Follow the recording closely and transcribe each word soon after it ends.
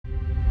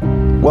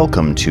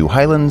Welcome to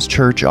Highlands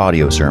Church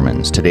Audio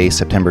Sermons. Today,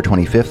 September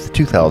 25th,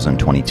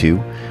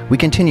 2022. We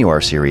continue our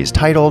series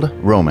titled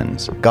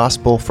Romans,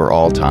 Gospel for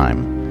All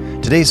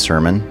Time. Today's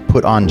sermon,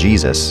 Put on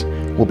Jesus,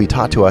 will be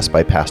taught to us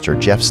by Pastor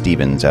Jeff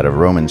Stevens out of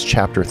Romans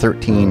chapter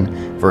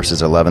 13,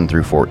 verses 11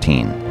 through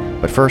 14.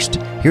 But first,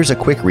 here's a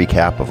quick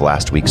recap of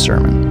last week's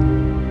sermon.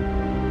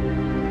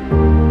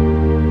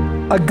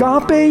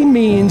 Agape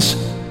means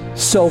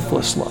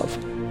selfless love,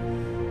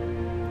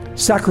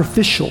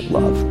 sacrificial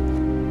love.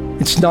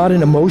 It's not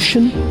an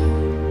emotion.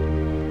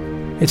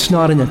 It's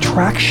not an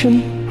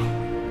attraction.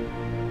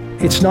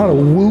 It's not a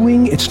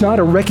wooing. It's not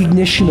a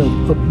recognition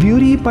of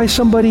beauty by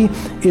somebody.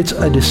 It's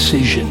a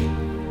decision.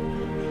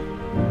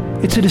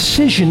 It's a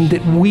decision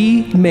that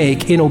we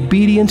make in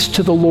obedience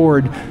to the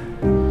Lord.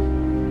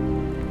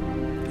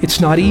 It's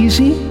not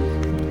easy.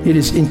 It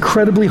is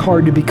incredibly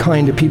hard to be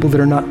kind to people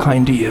that are not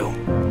kind to you.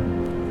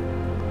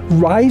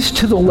 Rise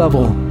to the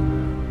level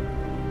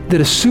that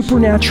a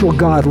supernatural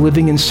God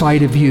living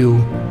inside of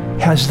you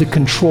has the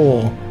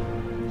control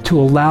to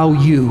allow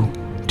you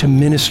to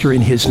minister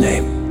in His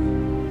name.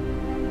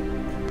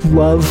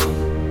 Love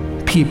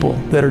people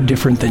that are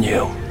different than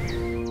you.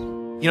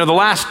 You know, the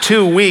last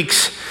 2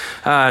 weeks,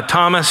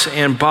 Thomas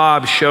and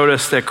Bob showed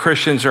us that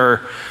Christians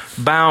are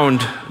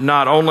bound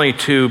not only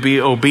to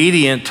be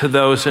obedient to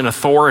those in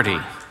authority,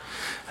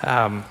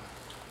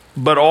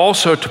 but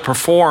also to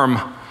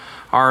perform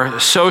our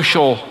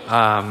social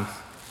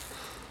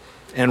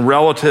and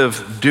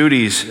relative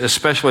duties,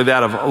 especially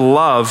that of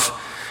love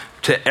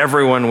to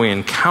everyone we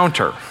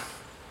encounter.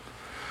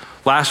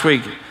 Last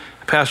week,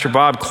 Pastor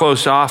Bob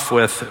closed off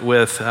with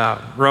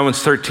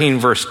Romans 13,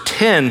 verse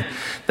 10,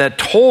 that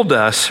told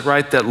us,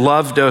 right, that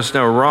love does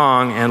no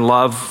wrong and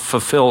love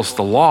fulfills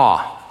the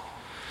law.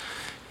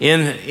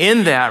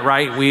 In that,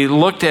 right, we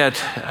looked at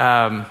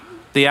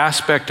the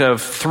aspect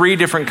of 3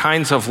 different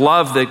kinds of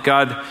love that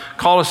God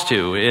called us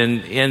to.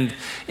 In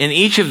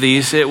each of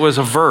these, it was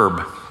a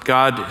verb.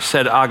 God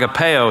said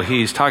agapeo.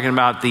 He's talking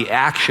about the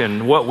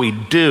action, what we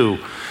do,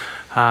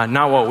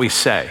 not what we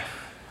say.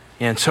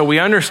 And so we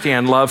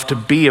understand love to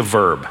be a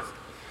verb.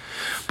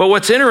 But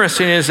what's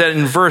interesting is that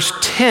in verse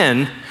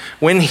 10,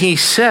 when he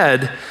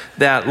said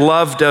that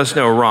love does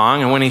no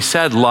wrong, and when he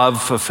said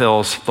love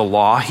fulfills the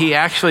law, he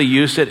actually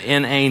used it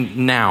in a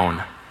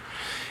noun.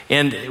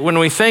 And when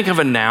we think of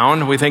a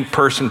noun, we think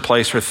person,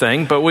 place, or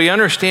thing, but we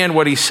understand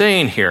what he's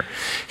saying here.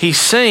 He's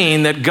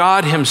saying that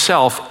God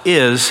himself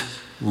is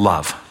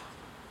love.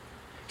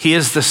 He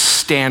is the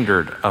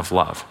standard of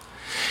love.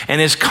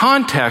 And his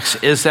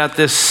context is that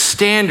this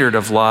standard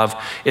of love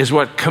is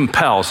what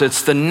compels.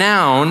 It's the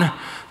noun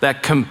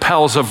that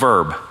compels a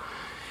verb.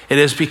 It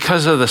is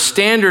because of the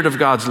standard of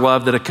God's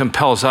love that it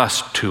compels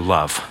us to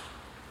love,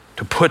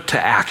 to put to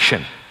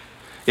action.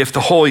 If the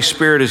Holy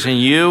Spirit is in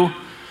you,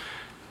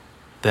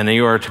 then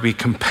you are to be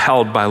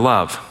compelled by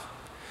love.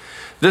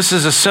 This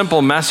is a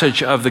simple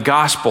message of the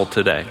gospel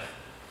today.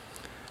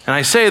 And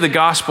I say the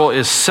gospel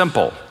is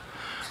simple,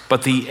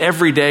 but the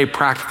everyday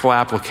practical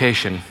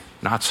application,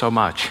 not so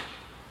much,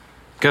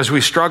 because we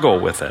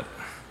struggle with it.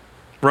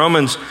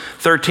 Romans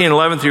 13,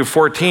 11 through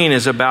 14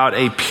 is about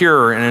a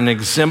pure and an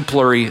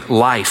exemplary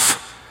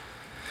life.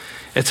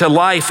 It's a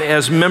life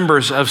as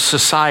members of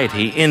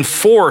society,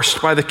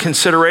 enforced by the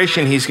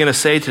consideration he's going to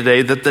say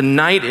today that the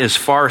night is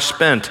far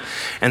spent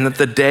and that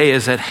the day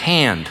is at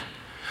hand.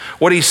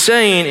 What he's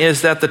saying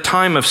is that the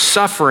time of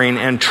suffering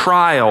and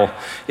trial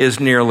is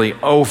nearly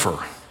over,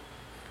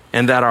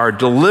 and that our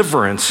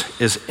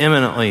deliverance is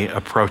imminently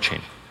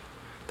approaching,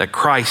 that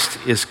Christ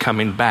is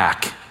coming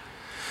back.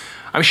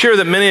 I'm sure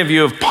that many of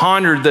you have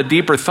pondered the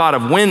deeper thought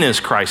of when is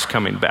Christ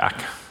coming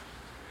back?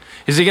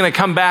 Is he going to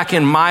come back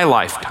in my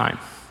lifetime?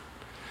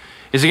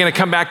 Is he going to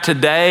come back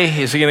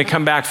today? Is he going to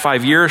come back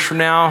 5 years from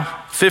now,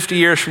 50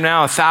 years from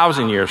now,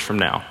 1,000 years from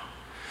now?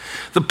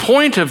 The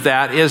point of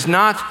that is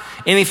not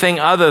anything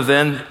other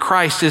than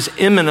Christ is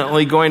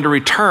imminently going to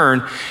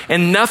return,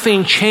 and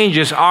nothing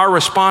changes our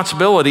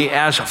responsibility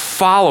as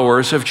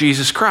followers of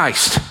Jesus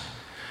Christ.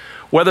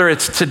 Whether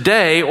it's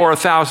today or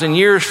 1,000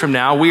 years from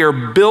now, we are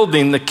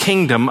building the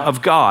kingdom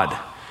of God.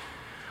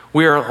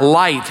 We are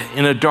light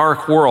in a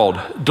dark world,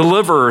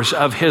 deliverers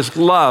of his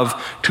love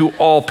to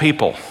all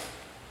people.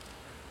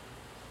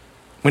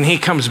 When he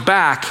comes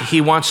back,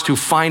 he wants to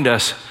find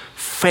us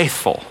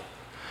faithful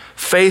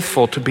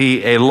to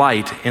be a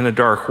light in a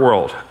dark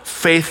world,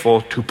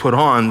 faithful to put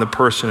on the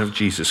person of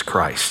Jesus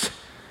Christ.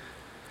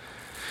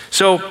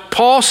 So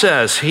Paul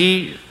says,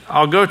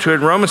 I'll go to it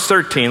in Romans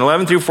 13,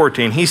 11 through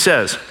 14. He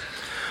says,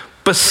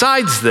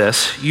 besides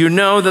this, you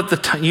know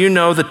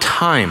the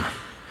time,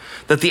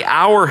 that the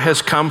hour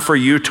has come for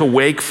you to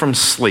wake from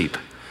sleep,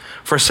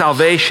 for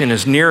salvation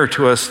is nearer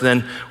to us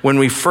than when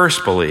we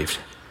first believed.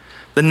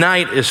 The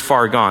night is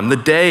far gone. The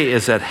day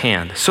is at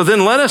hand. So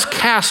then let us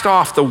cast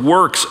off the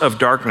works of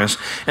darkness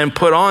and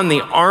put on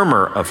the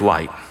armor of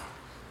light.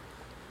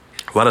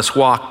 Let us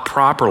walk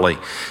properly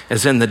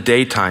as in the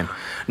daytime,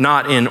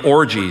 not in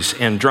orgies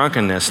and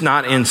drunkenness,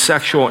 not in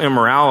sexual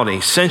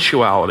immorality,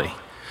 sensuality,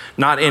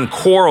 not in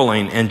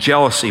quarreling and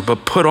jealousy,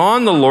 but put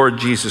on the Lord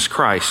Jesus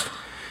Christ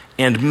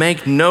and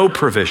make no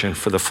provision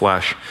for the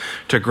flesh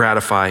to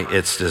gratify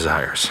its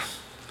desires.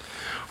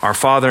 Our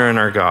Father and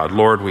our God,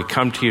 Lord, we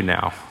come to you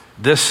now.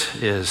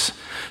 This is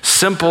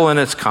simple in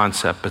its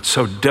concept, but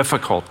so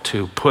difficult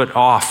to put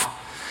off,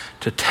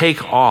 to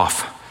take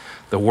off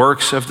the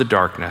works of the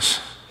darkness,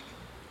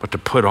 but to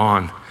put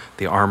on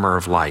the armor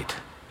of light.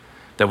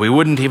 That we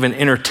wouldn't even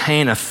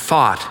entertain a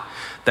thought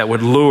that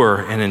would lure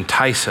and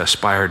entice us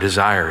by our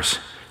desires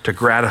to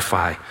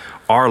gratify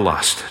our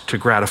lust, to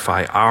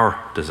gratify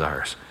our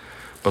desires.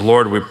 But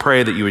Lord, we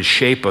pray that you would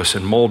shape us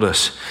and mold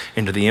us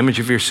into the image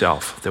of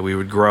yourself, that we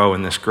would grow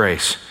in this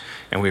grace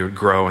and we would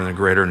grow in the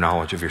greater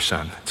knowledge of your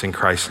Son. It's in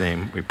Christ's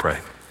name we pray.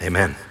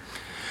 Amen.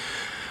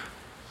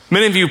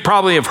 Many of you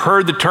probably have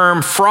heard the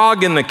term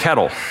frog in the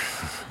kettle.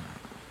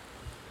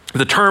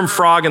 The term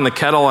frog in the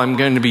kettle I'm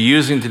going to be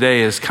using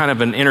today is kind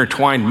of an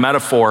intertwined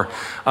metaphor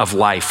of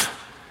life.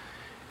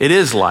 It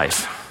is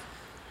life.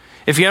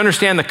 If you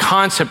understand the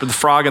concept of the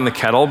frog in the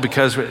kettle,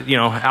 because,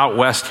 out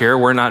west here,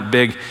 we're not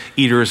big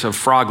eaters of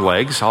frog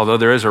legs, although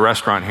there is a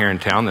restaurant here in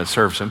town that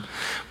serves them.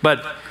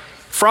 But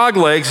frog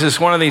legs is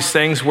one of these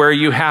things where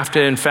you have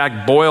to, in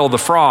fact, boil the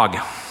frog.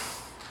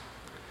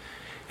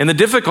 And the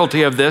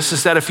difficulty of this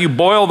is that if you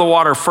boil the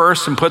water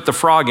first and put the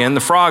frog in,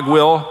 the frog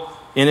will,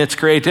 in its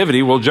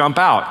creativity, will jump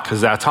out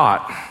because that's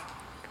hot.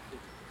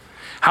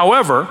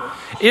 However,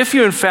 if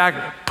you, in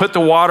fact, put the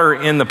water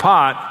in the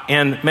pot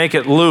and make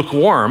it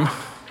lukewarm,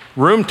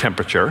 room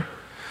temperature,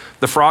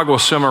 the frog will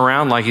swim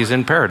around like he's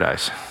in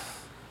paradise.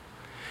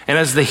 And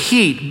as the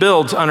heat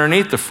builds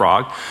underneath the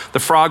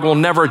frog will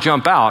never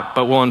jump out,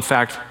 but will in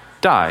fact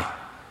die.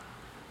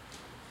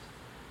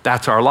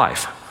 That's our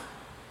life.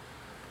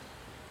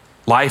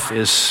 Life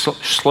is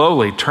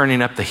slowly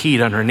turning up the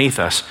heat underneath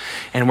us,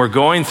 and we're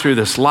going through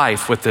this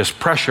life with this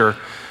pressure,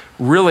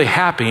 really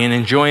happy and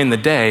enjoying the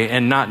day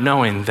and not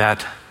knowing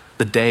that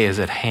the day is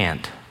at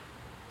hand.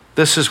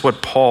 This is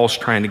what Paul's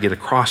trying to get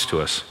across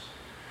to us.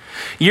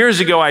 Years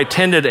ago, I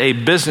attended a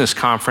business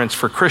conference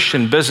for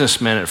Christian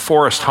businessmen at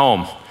Forest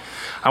Home.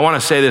 I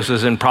want to say this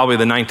was in probably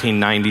the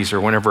 1990s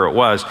or whenever it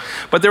was.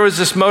 But there was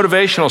this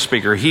motivational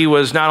speaker. He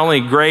was not only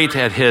great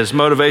at his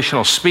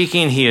motivational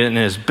speaking, and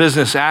his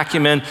business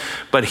acumen,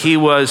 but he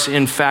was,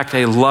 in fact,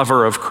 a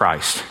lover of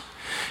Christ.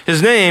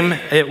 His name,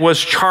 it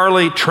was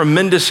Charlie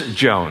Tremendous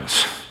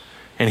Jones,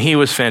 and he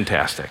was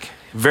fantastic,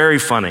 very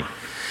funny.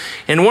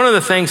 And one of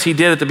the things he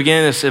did at the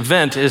beginning of this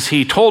event is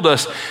he told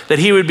us that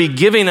he would be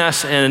giving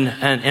us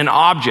an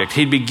object.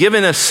 He'd be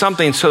giving us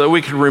something so that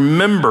we could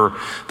remember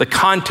the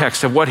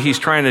context of what he's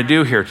trying to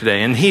do here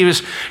today. And he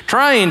was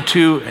trying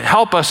to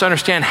help us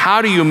understand,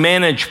 how do you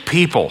manage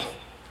people?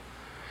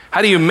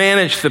 How do you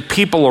manage the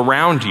people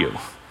around you?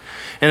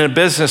 In a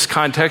business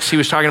context, he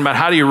was talking about,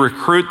 how do you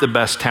recruit the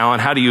best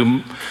talent? How do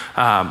you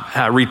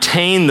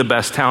retain the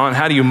best talent?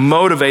 How do you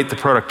motivate the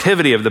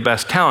productivity of the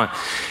best talent?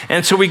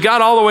 And so we got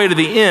all the way to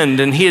the end,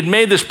 and he had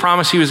made this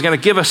promise he was going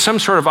to give us some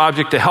sort of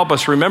object to help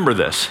us remember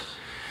this.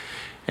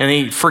 And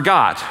he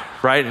forgot,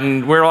 right?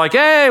 And we were like,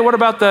 hey, what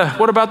about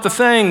the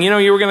thing?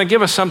 You were going to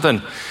give us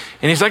something.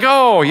 And he's like,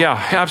 oh,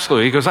 yeah,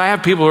 absolutely. He goes, I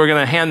have people who are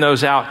going to hand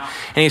those out.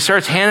 And he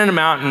starts handing them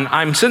out, and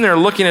I'm sitting there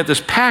looking at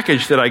this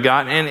package that I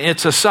got, and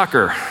it's a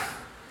sucker.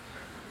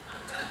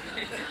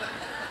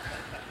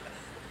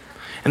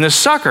 And the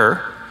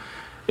sucker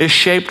is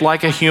shaped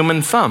like a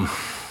human thumb.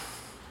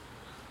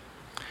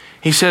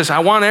 He says, I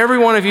want every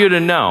one of you to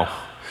know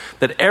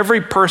that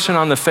every person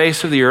on the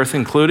face of the earth,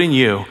 including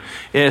you,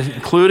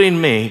 including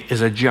me,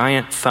 is a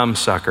giant thumb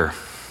sucker.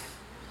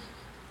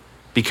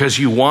 Because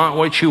you want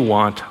what you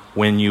want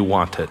when you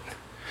want it.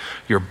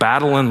 Your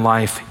battle in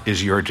life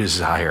is your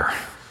desire.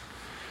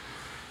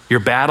 Your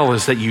battle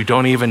is that you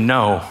don't even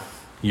know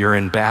you're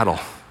in battle.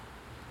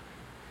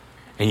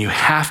 And you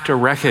have to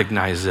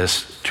recognize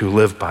this to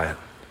live by it.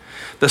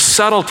 The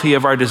subtlety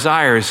of our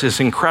desires is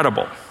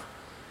incredible.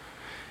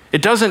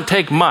 It doesn't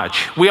take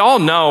much. We all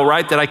know,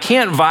 right, that I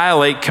can't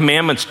violate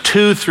commandments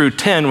 2 through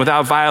 10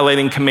 without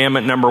violating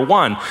commandment number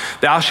 1.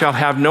 Thou shalt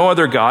have no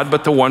other God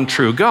but the one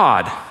true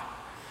God.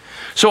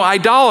 So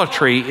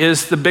idolatry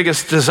is the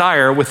biggest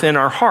desire within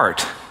our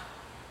heart.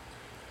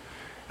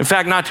 In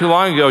fact, not too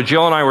long ago,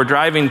 Jill and I were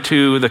driving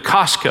to the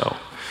Costco.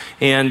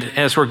 And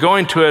as we're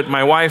going to it,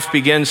 my wife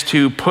begins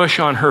to push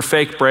on her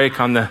fake brake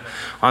on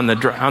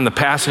the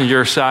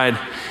passenger side,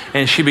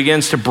 and she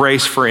begins to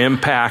brace for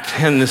impact.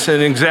 And this is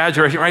an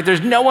exaggeration, right? There's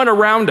no one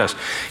around us.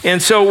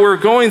 And so we're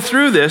going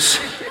through this,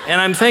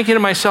 and I'm thinking to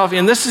myself,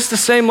 and this is the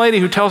same lady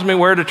who tells me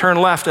where to turn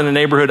left in the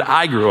neighborhood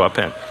I grew up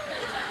in.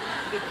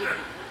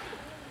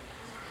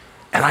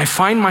 And I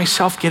find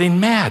myself getting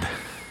mad,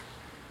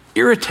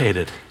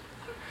 irritated.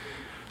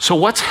 So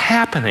what's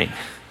happening?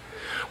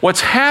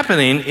 What's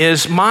happening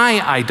is my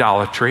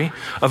idolatry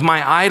of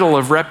my idol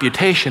of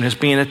reputation is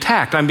being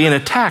attacked. I'm being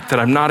attacked that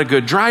I'm not a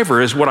good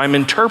driver is what I'm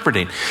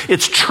interpreting.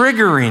 It's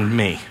triggering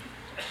me.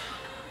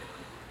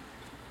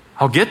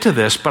 I'll get to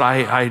this, but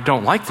I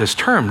don't like this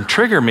term,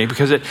 trigger me,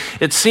 because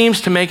it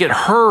seems to make it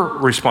her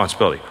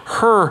responsibility,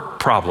 her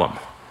problem.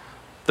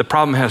 The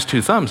problem has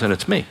 2 thumbs, and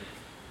it's me.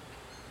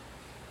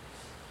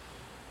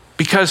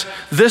 Because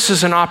this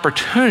is an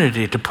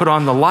opportunity to put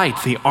on the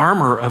light, the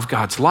armor of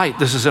God's light.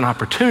 This is an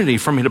opportunity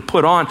for me to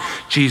put on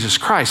Jesus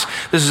Christ.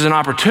 This is an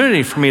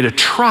opportunity for me to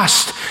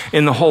trust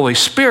in the Holy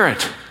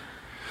Spirit.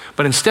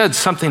 But instead,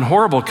 something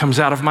horrible comes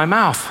out of my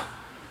mouth.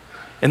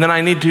 And then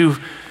I need to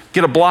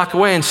get a block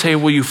away and say,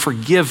 will you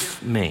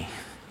forgive me?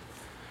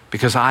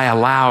 Because I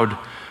allowed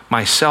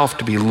myself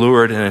to be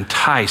lured and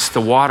enticed.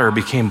 The water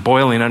became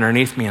boiling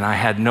underneath me, and I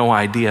had no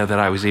idea that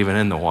I was even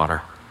in the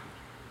water.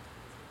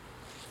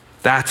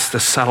 That's the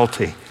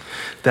subtlety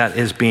that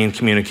is being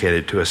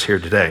communicated to us here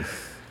today.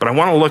 But I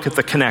want to look at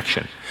the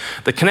connection.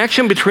 The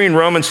connection between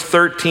Romans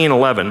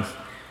 13:11,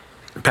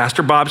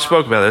 Pastor Bob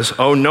spoke about this,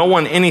 owe no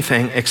one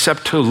anything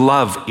except to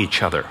love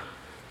each other.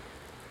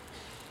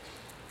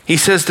 He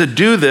says to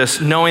do this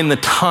knowing the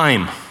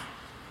time.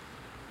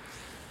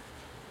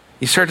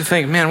 You start to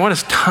think, man, what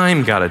does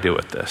time got to do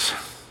with this?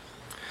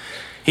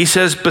 He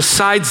says,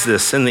 besides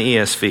this in the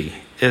ESV,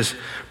 is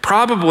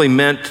probably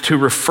meant to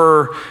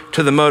refer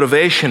to the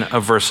motivation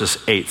of verses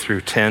 8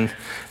 through 10,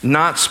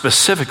 not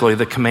specifically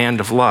the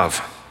command of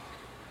love.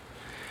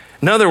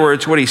 In other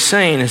words, what he's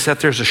saying is that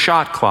there's a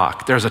shot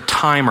clock, there's a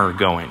timer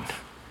going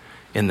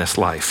in this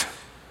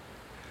life.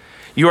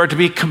 You are to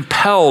be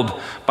compelled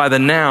by the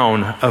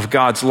noun of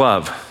God's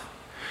love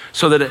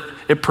so that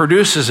it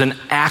produces an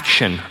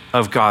action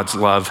of God's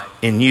love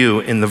in you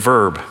in the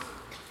verb.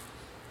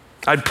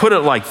 I'd put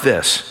it like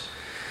this.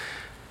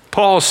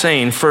 Paul's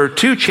saying, for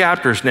 2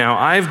 chapters now,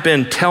 I've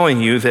been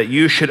telling you that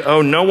you should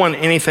owe no one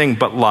anything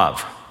but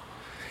love.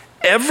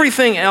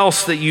 Everything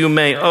else that you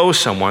may owe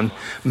someone,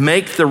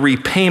 make the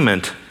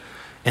repayment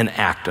an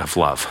act of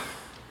love.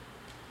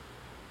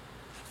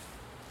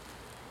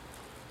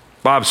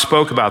 Bob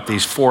spoke about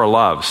these 4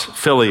 loves,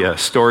 philia,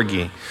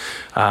 storge,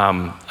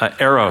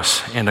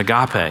 eros, and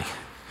agape.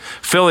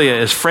 Philia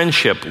is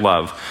friendship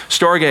love.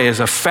 Storge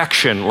is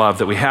affection love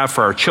that we have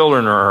for our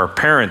children or our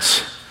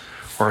parents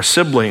or our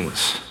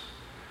siblings.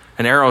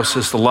 And eros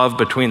is the love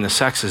between the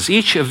sexes.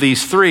 Each of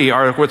these 3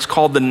 are what's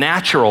called the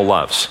natural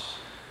loves.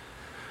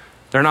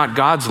 They're not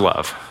God's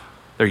love.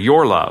 They're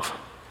your love.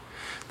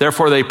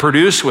 Therefore, they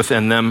produce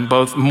within them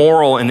both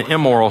moral and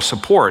immoral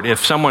support.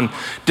 If someone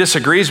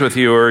disagrees with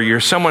you or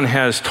someone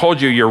has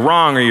told you you're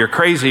wrong or you're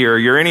crazy or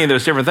you're any of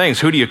those different things,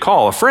 who do you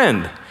call? A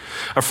friend.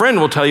 A friend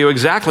will tell you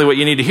exactly what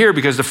you need to hear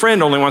because the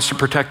friend only wants to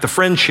protect the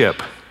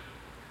friendship,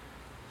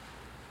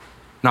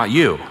 not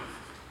you.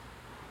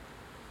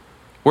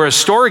 Whereas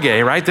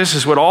storge, right, this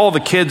is what all the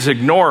kids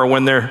ignore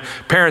when their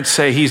parents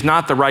say, he's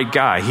not the right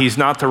guy, he's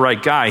not the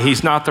right guy,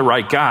 he's not the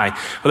right guy.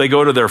 Well, they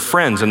go to their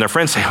friends and their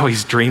friends say, oh,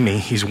 he's dreamy,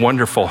 he's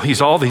wonderful,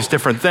 he's all these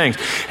different things.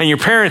 And your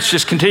parents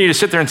just continue to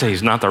sit there and say,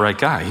 he's not the right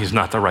guy, he's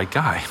not the right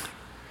guy.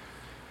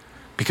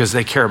 Because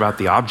they care about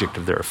the object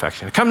of their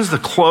affection. It comes the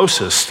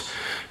closest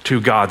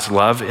to God's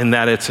love in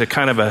that it's a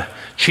kind of a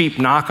cheap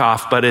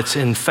knockoff, but it's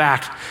in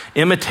fact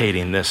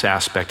imitating this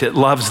aspect. It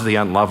loves the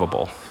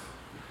unlovable.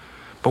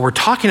 But we're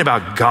talking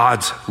about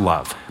God's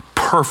love,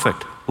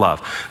 perfect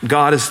love.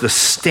 God is the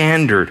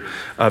standard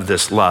of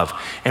this love.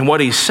 And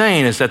what he's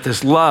saying is that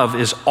this love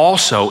is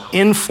also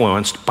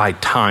influenced by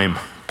time.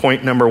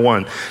 Point number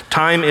 1,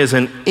 time is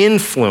an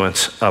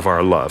influence of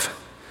our love.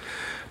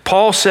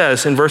 Paul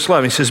says in verse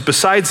 11, he says,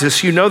 besides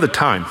this, you know the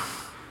time.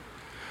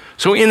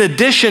 So in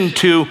addition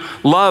to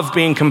love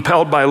being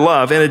compelled by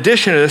love, in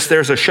addition to this,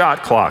 there's a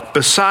shot clock.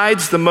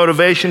 Besides the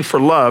motivation for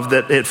love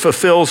that it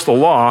fulfills the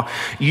law,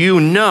 you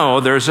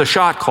know there's a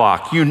shot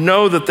clock. You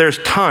know that there's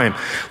time.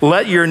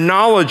 Let your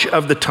knowledge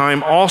of the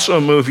time also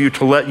move you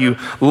to let you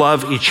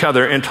love each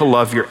other and to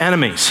love your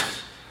enemies.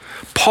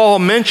 Paul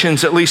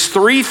mentions at least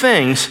 3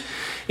 things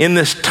in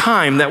this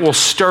time that will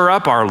stir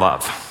up our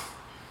love.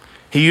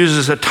 He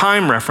uses a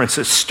time reference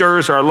that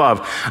stirs our love.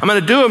 I'm going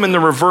to do them in the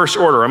reverse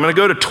order. I'm going to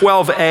go to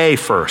 12a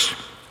first.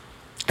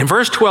 In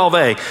verse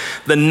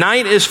 12a, the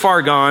night is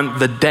far gone,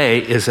 the day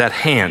is at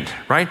hand,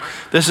 right?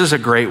 This is a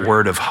great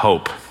word of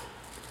hope.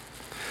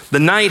 The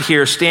night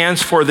here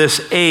stands for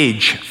this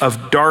age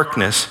of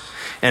darkness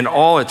and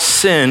all its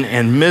sin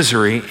and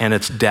misery and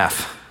its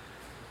death.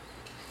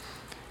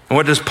 And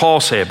what does Paul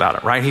say about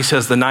it, right? He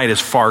says the night is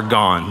far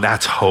gone.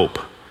 That's hope.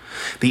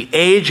 The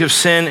age of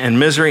sin and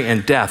misery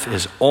and death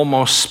is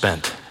almost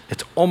spent.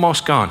 It's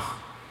almost gone,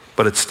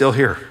 but it's still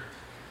here.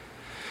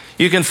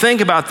 You can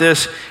think about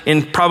this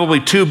in probably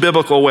 2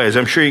 biblical ways.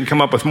 I'm sure you can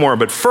come up with more.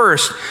 But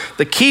first,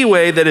 the key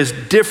way that is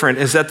different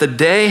is that the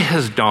day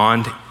has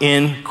dawned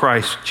in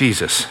Christ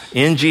Jesus.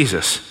 In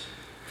Jesus.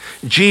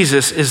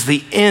 Jesus is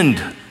the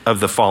end of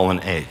the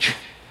fallen age.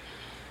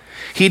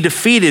 He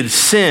defeated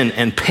sin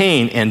and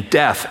pain and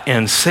death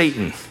and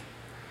Satan.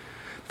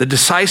 The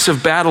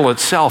decisive battle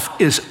itself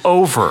is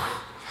over.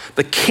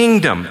 The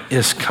kingdom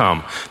is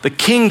come. The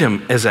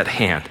kingdom is at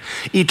hand.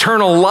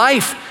 Eternal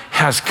life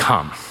has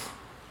come.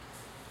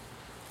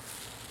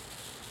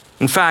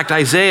 In fact,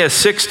 Isaiah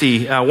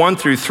 60, 1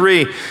 through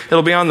 3,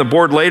 it'll be on the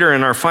board later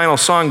in our final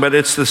song, but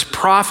it's this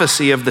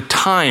prophecy of the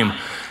time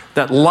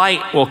that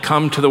light will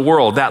come to the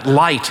world. That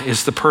light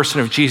is the person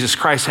of Jesus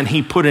Christ, and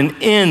he put an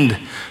end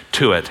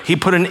to it. He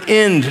put an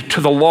end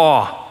to the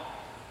law.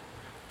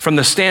 from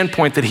the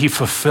standpoint that he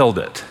fulfilled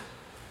it.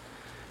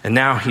 And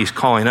now he's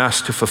calling us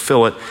to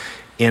fulfill it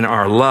in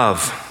our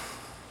love.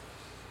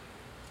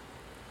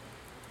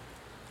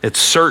 It's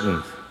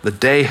certain. The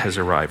day has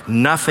arrived.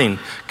 Nothing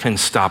can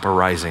stop a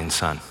rising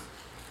sun.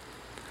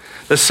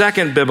 The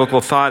second biblical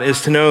thought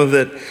is to know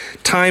that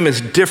time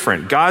is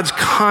different. God's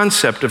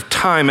concept of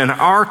time and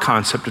our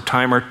concept of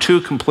time are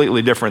two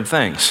completely different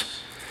things.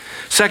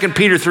 2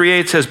 Peter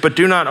 3:8 says, "But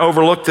do not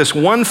overlook this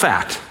one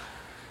fact,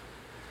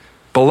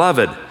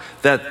 beloved,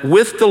 that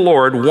with the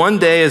Lord 1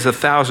 day is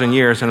 1,000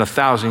 years and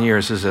 1,000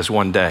 years is as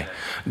 1 day."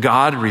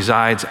 God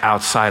resides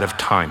outside of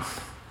time,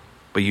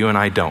 but you and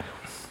I don't.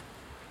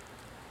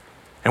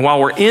 And while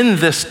we're in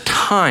this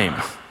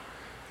time,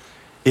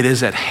 it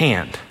is at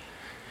hand.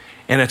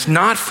 And it's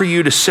not for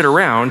you to sit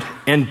around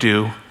and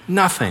do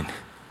nothing.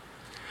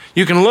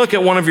 You can look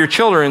at one of your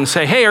children and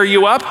say, "Hey, are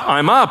you up?"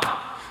 "I'm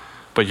up."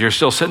 But you're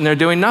still sitting there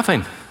doing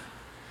nothing.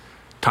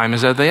 Time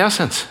is of the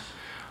essence.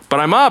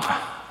 "But I'm up."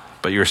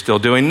 But you're still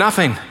doing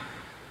nothing.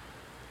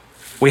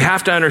 We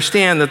have to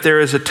understand that there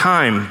is a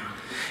time.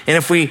 And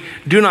if we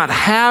do not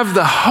have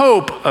the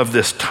hope of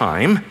this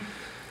time,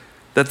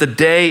 that the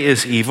day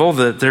is evil,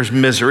 that there's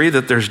misery,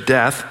 that there's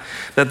death,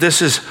 that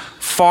this is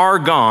far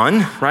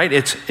gone, right?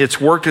 It's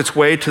worked its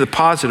way to the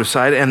positive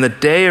side, and the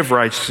day of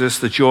righteousness,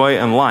 the joy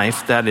and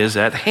life, that is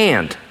at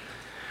hand.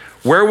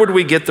 Where would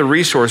we get the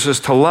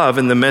resources to love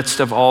in the midst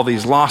of all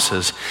these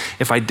losses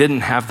if I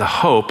didn't have the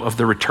hope of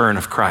the return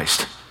of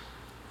Christ?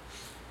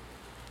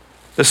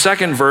 The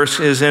second verse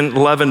is in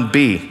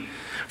 11b.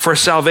 "For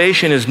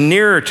salvation is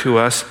nearer to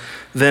us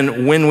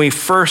than when we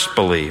first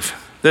believe."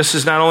 This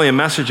is not only a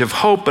message of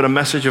hope, but a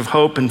message of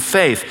hope and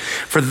faith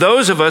for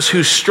those of us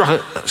who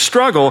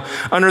struggle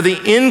under the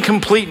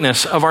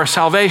incompleteness of our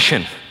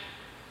salvation.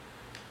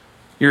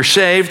 You're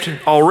saved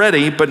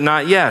already, but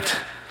not yet.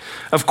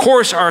 Of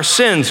course, our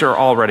sins are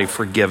already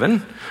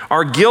forgiven.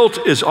 Our guilt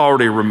is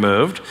already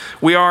removed.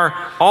 We are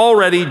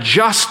already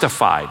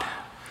justified.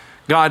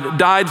 God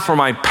died for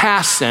my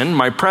past sin,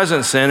 my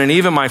present sin, and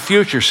even my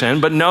future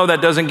sin, but no,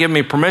 that doesn't give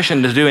me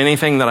permission to do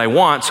anything that I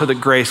want so that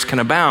grace can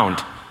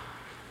abound.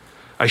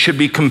 I should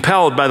be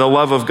compelled by the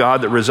love of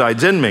God that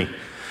resides in me.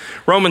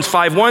 Romans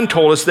 5:1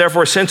 told us,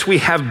 "Therefore, since we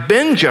have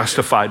been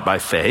justified by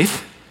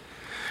faith,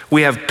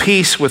 we have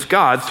peace with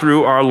God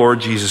through our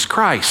Lord Jesus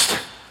Christ."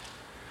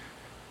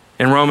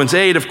 And Romans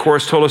 8, of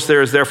course, told us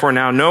there is therefore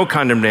now no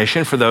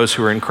condemnation for those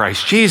who are in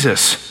Christ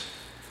Jesus.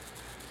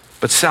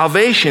 But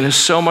salvation is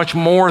so much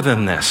more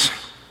than this.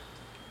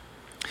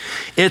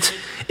 It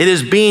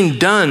is being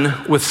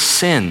done with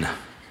sin.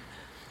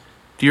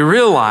 Do you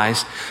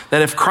realize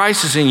that if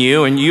Christ is in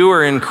you and you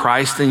are in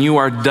Christ, then you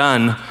are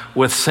done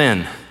with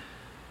sin?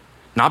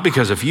 Not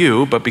because of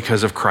you, but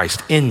because of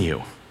Christ in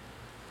you.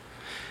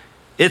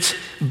 It's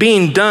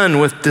being done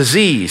with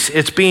disease.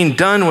 It's being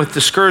done with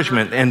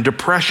discouragement and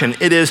depression.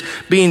 It is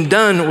being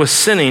done with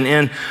sinning.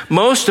 And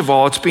most of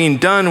all, it's being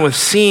done with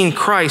seeing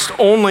Christ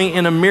only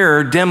in a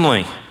mirror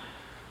dimly.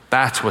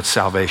 That's what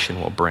salvation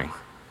will bring.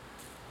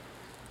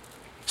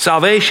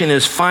 Salvation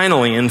is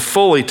finally and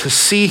fully to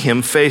see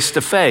him face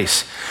to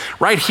face.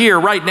 Right here,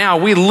 right now,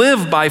 we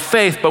live by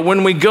faith, but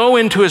when we go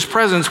into his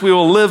presence, we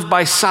will live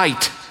by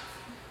sight.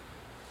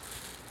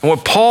 And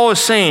what Paul is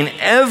saying,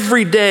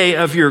 every day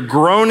of your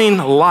groaning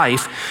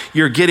life,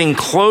 you're getting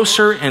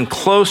closer and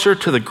closer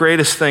to the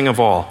greatest thing of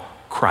all,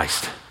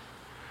 Christ.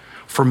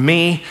 For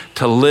me,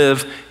 to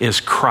live is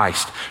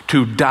Christ.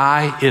 To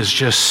die is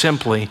just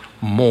simply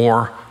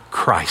more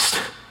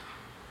Christ.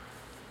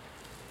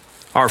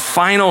 Our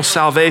final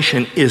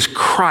salvation is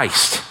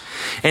Christ,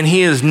 and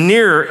he is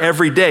nearer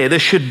every day.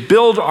 This should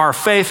build our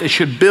faith. It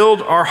should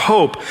build our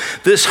hope.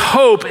 This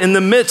hope in the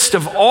midst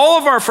of all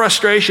of our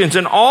frustrations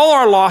and all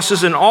our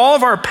losses and all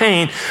of our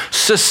pain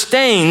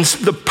sustains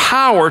the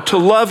power to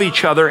love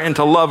each other and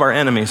to love our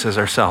enemies as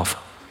ourselves.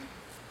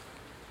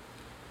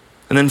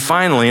 And then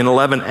finally in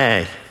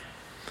 11a,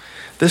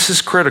 this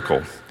is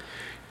critical.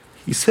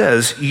 He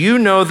says, "You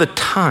know the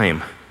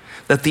time,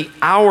 that the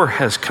hour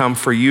has come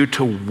for you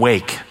to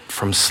wake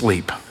from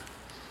sleep.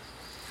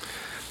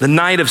 The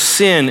night of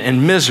sin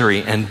and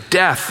misery and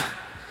death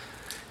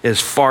is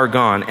far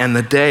gone, and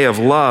the day of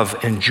love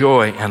and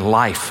joy and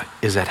life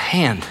is at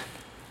hand."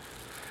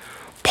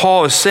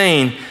 Paul is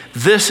saying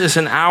this is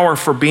an hour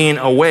for being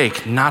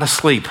awake, not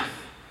asleep.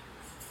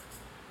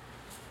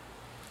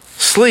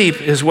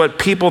 Sleep is what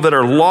people that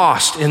are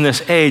lost in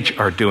this age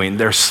are doing.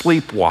 They're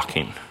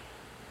sleepwalking.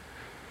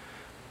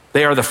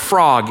 They are the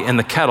frog in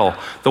the kettle.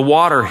 The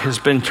water has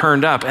been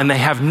turned up, and they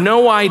have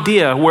no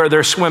idea where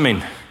they're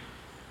swimming.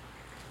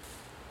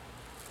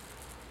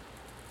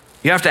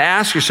 You have to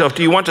ask yourself,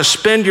 do you want to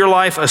spend your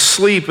life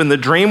asleep in the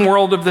dream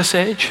world of this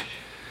age?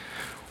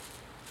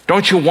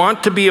 Don't you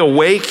want to be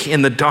awake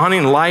in the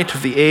dawning light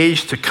of the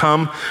age to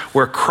come,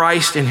 where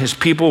Christ and his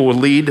people will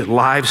lead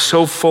lives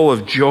so full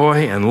of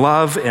joy and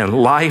love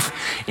and life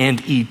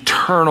and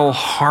eternal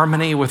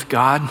harmony with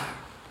God?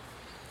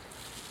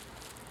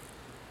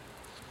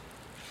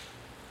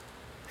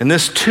 And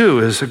this too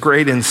is a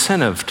great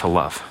incentive to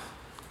love.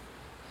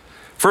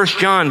 1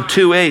 John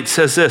 2:8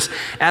 says this,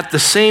 "At the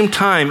same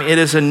time, it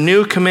is a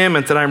new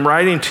commandment that I'm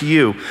writing to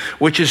you,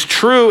 which is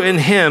true in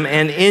him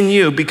and in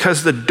you,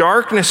 because the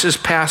darkness is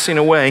passing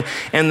away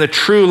and the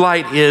true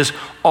light is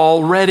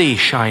already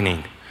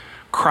shining."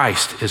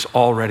 Christ is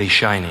already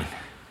shining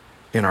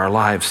in our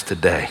lives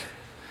today.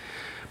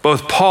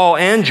 Both Paul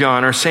and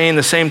John are saying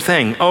the same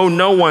thing. Owe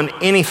no one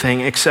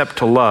anything except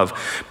to love,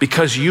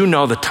 because you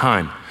know the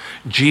time.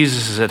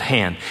 Jesus is at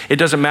hand. It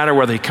doesn't matter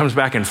whether he comes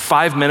back in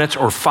 5 minutes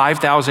or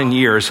 5,000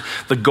 years.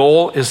 The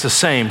goal is the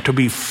same, to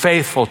be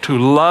faithful, to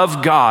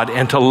love God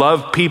and to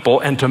love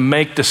people and to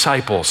make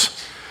disciples.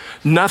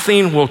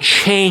 Nothing will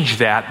change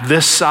that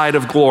this side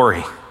of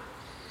glory.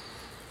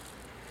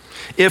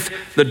 If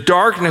the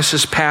darkness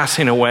is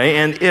passing away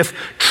and if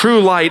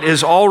true light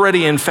is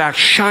already in fact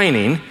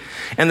shining,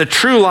 and the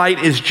true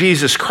light is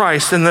Jesus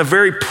Christ, and the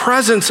very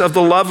presence of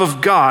the love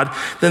of God,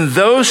 then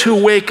those who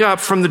wake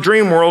up from the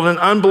dream world in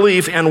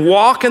unbelief and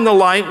walk in the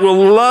light will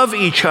love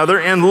each other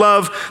and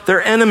love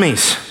their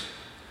enemies.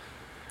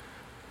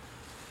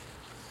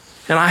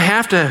 And I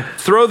have to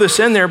throw this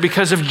in there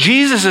because if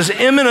Jesus is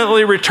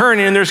imminently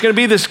returning and there's going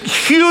to be this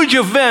huge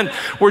event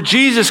where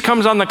Jesus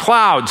comes on the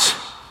clouds,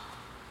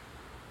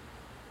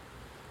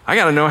 I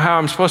got to know how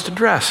I'm supposed to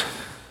dress,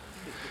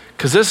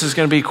 because this is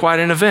going to be quite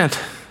an event.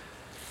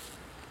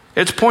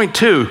 It's point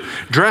 2,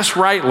 dress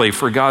rightly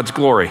for God's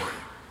glory.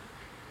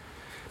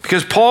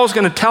 Because Paul's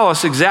going to tell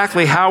us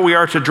exactly how we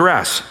are to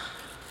dress.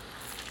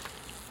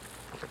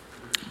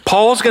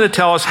 Paul's going to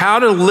tell us how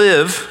to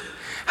live,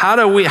 how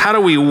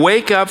do we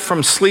wake up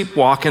from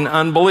sleepwalk and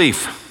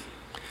unbelief.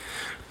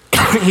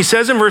 He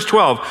says in verse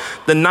 12,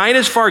 "The night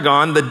is far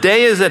gone, the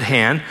day is at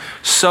hand,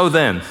 so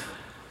then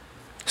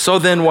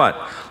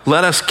what?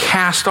 Let us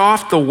cast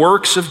off the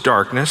works of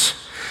darkness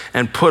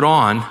and put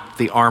on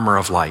the armor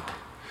of light."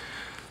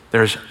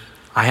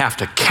 I have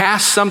to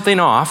cast something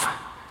off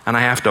and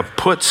I have to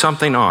put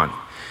something on.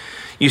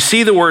 You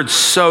see the word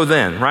 "so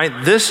then," right?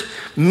 This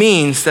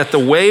means that the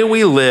way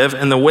we live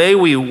and the way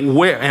we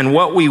wear and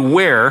what we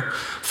wear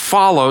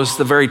follows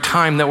the very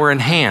time that we're in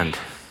hand.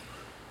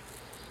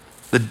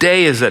 The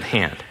day is at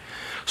hand.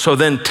 So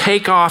then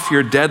take off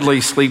your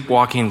deadly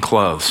sleepwalking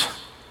clothes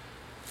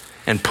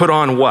and put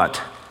on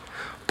what?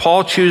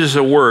 Paul chooses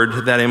a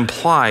word that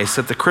implies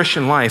that the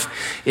Christian life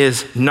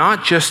is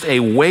not just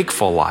a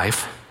wakeful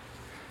life,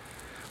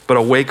 but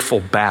a wakeful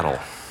battle.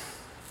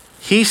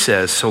 He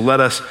says, so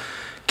let us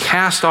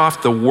cast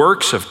off the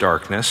works of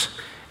darkness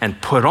and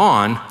put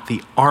on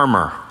the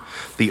armor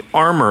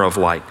of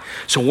light.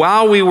 So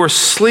while we were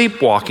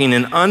sleepwalking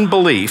in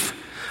unbelief,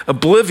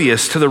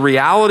 oblivious to the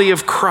reality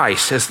of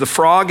Christ as the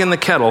frog in the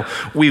kettle,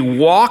 we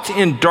walked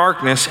in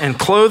darkness, and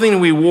clothing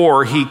we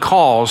wore he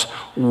calls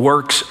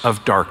works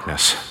of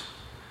darkness.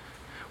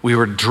 We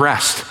were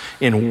dressed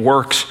in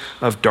works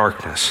of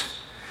darkness.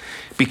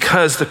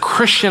 Because the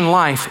Christian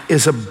life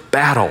is a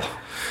battle.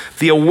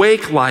 The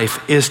awake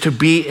life is to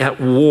be at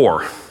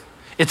war.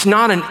 It's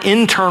not an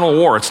internal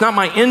war. It's not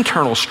my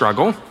internal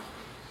struggle.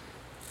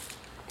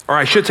 Or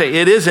I should say,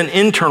 it is an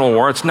internal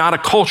war. It's not a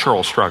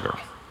cultural struggle.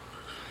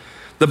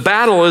 The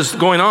battle is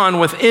going on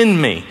within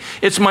me.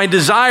 It's my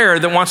desire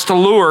that wants to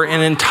lure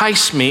and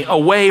entice me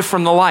away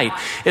from the light.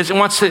 It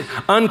wants to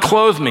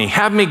unclothe me,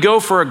 have me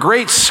go for a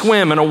great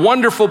swim in a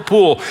wonderful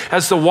pool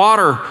as the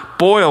water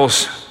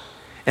boils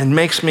and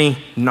makes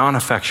me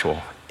ineffectual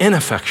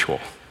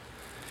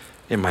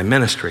in my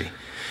ministry.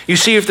 You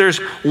see, if there's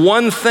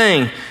one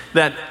thing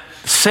that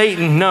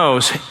Satan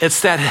knows, it's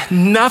that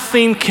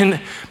nothing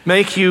can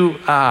make you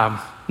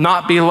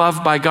not be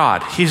loved by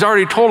God. He's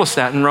already told us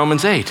that in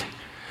Romans 8.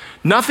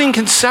 Nothing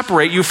can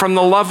separate you from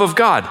the love of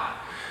God.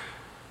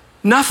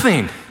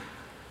 Nothing.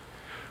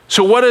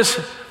 So what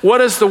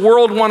does the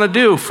world want to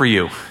do for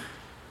you?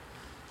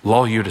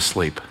 Lull you to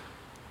sleep.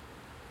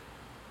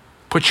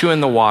 Put you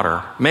in the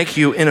water, make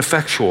you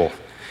ineffectual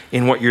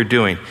in what you're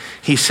doing.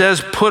 He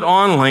says put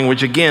on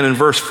language again in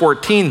verse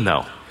 14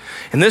 though.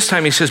 And this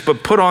time he says,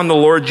 but put on the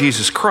Lord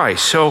Jesus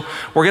Christ. So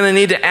we're going to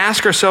need to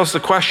ask ourselves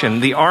the question,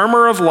 the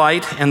armor of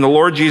light and the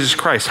Lord Jesus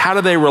Christ, how do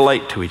they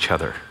relate to each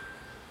other?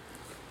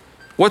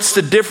 What's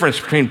the difference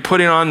between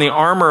putting on the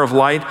armor of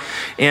light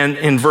and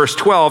in verse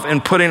 12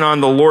 and putting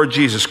on the Lord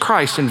Jesus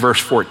Christ in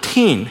verse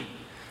 14?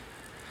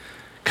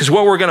 Because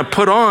what we're going to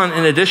put on,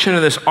 in addition to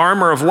this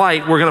armor of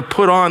light, we're going to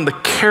put on the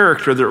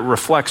character that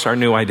reflects our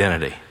new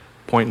identity.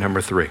 Point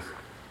number 3.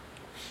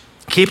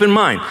 Keep in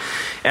mind,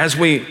 as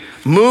we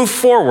move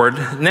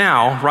forward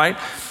now, right,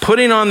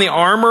 putting on the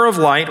armor of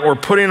light or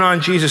putting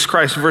on Jesus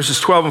Christ in verses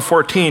 12 and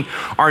 14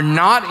 are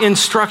not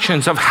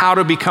instructions of how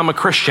to become a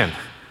Christian.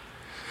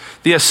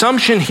 The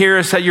assumption here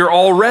is that you're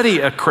already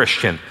a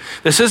Christian.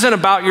 This isn't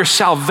about your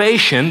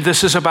salvation.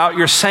 This is about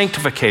your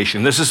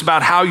sanctification. This is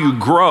about how you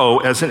grow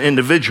as an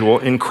individual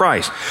in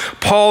Christ.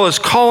 Paul is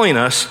calling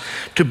us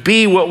to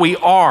be what we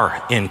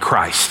are in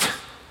Christ.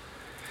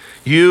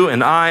 You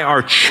and I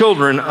are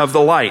children of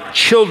the light,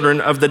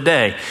 children of the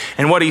day.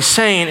 And what he's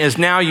saying is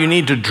now you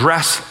need to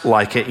dress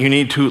like it. You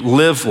need to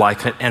live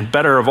like it. And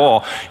better of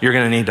all, you're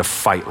going to need to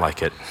fight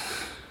like it.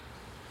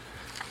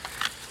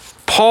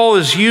 Paul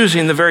is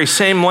using the very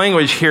same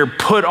language here,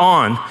 put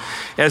on,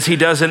 as he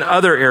does in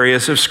other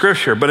areas of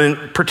Scripture. But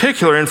in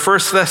particular, in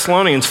 1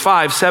 Thessalonians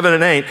 5, 7,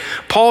 and 8,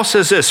 Paul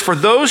says this, "For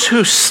those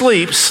who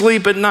sleep,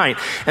 sleep at night,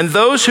 and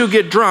those who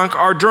get drunk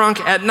are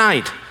drunk at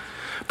night.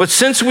 But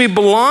since we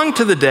belong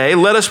to the day,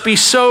 let us be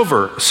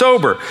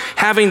sober,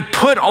 having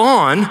put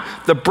on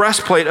the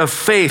breastplate of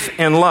faith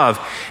and love,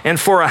 and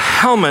for a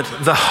helmet,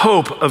 the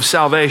hope of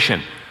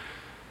salvation."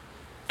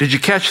 Did you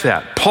catch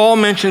that? Paul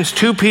mentions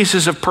two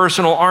pieces of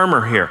personal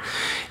armor here,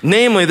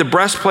 namely the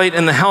breastplate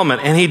and the helmet,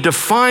 and he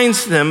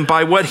defines them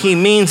by what he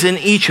means in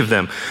each of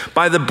them.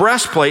 By the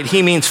breastplate,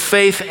 he means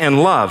faith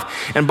and love,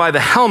 and by the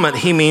helmet,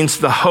 he means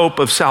the hope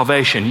of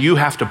salvation. You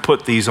have to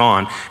put these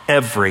on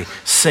every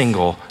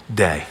single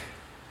day.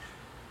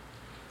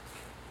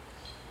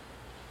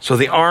 So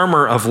the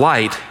armor of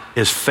light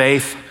is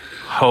faith,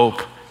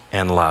 hope,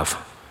 and love.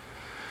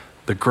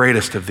 The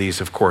greatest of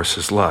these, of course,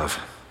 is love.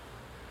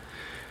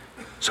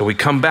 So we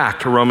come back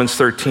to Romans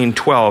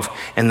 13:12,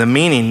 and the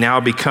meaning now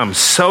becomes,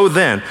 "So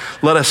then,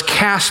 let us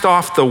cast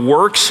off the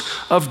works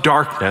of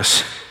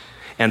darkness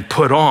and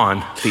put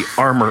on the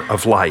armor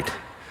of light."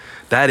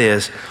 That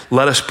is,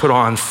 let us put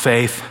on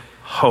faith,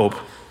 hope,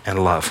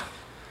 and love.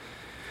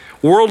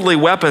 Worldly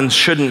weapons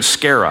shouldn't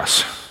scare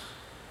us.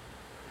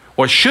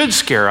 What should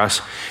scare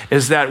us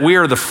is that we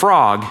are the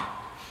frog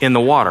in the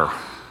water,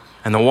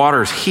 and the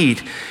water's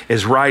heat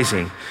is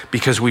rising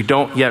because we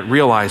don't yet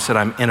realize that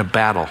I'm in a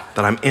battle,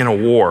 that I'm in a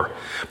war.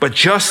 But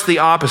just the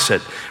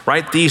opposite,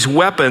 right? These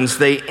weapons,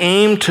 they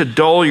aim to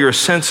dull your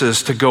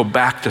senses to go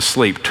back to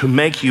sleep, to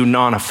make you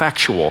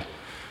non-effectual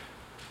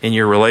in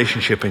your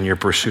relationship and your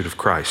pursuit of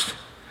Christ.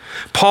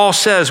 Paul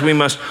says we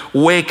must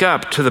wake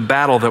up to the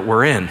battle that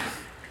we're in.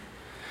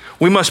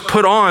 We must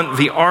put on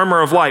the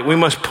armor of light. We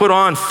must put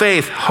on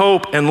faith,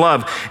 hope, and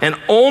love. And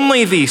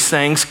only these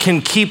things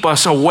can keep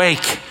us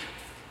awake.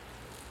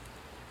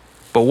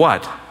 But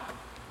what?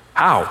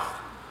 How?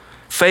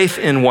 Faith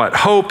in what?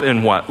 Hope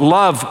in what?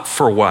 Love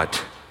for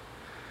what?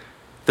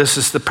 This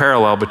is the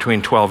parallel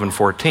between 12 and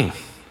 14.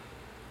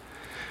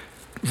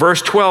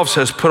 Verse 12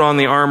 says, put on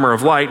the armor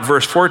of light.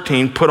 Verse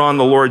 14, put on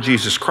the Lord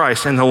Jesus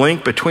Christ. And the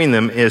link between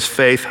them is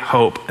faith,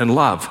 hope, and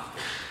love.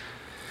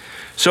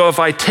 So if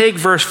I take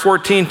verse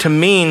 14 to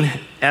mean,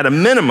 at a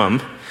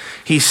minimum,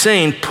 he's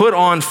saying, put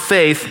on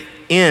faith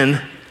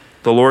in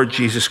the Lord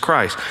Jesus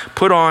Christ.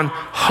 Put on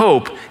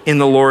hope in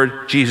the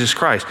Lord Jesus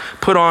Christ.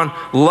 Put on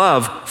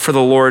love for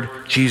the Lord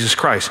Jesus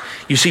Christ.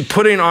 You see,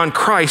 putting on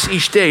Christ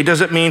each day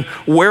doesn't mean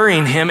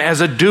wearing him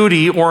as a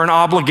duty or an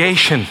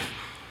obligation.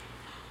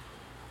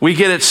 We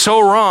get it so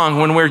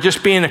wrong when we're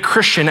just being a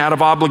Christian out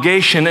of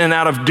obligation and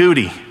out of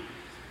duty.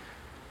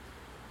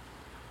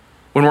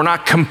 When we're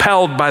not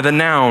compelled by the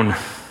noun.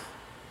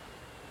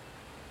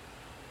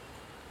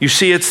 You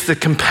see, it's the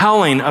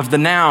compelling of the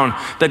noun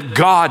that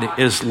God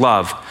is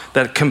love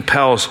that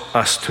compels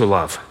us to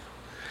love.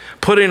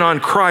 Putting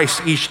on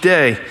Christ each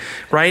day,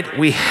 right?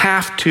 We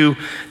have to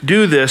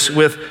do this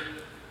with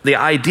the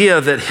idea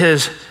that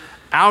his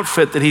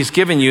outfit that he's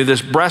given you,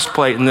 this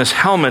breastplate and this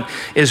helmet,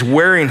 is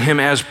wearing him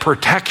as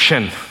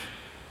protection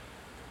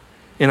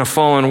in a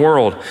fallen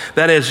world.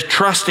 That is,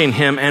 trusting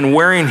him and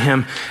wearing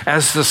him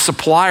as the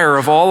supplier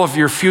of all of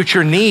your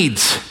future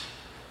needs.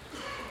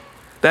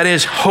 That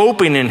is,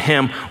 hoping in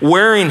him,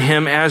 wearing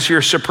him as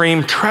your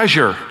supreme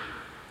treasure.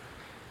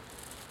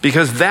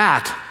 Because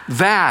that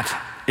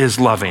is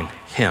loving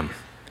him.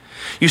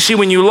 You see,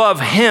 when you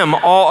love him,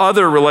 all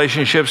other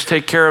relationships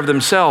take care of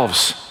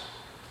themselves.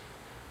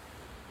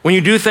 When you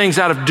do things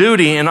out of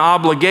duty and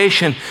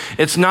obligation,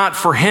 it's not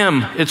for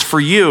him, it's for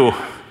you.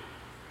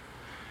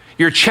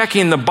 You're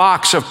checking the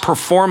box of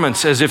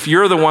performance as if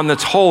you're the one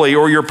that's holy,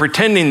 or you're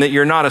pretending that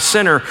you're not a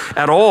sinner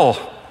at all.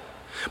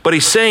 But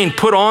he's saying,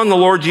 put on the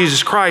Lord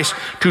Jesus Christ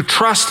to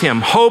trust him,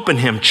 hope in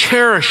him,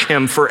 cherish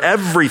him for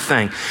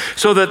everything,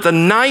 so that the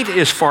night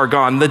is far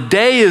gone, the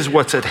day is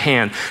what's at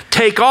hand.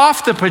 Take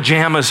off the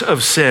pajamas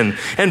of sin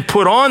and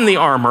put on the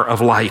armor of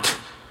light.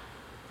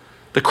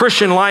 The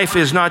Christian life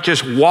is not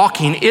just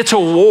walking, it's a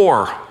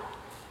war.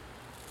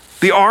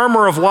 The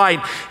armor of light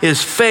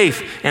is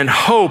faith and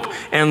hope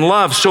and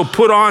love. So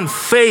put on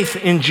faith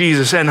in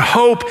Jesus and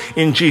hope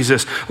in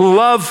Jesus,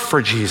 love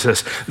for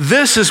Jesus.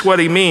 This is what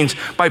he means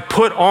by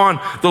put on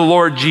the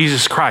Lord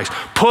Jesus Christ.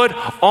 Put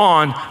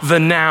on the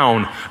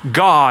noun,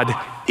 God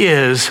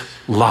is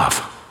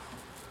love.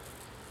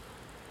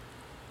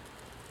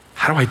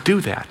 How do I do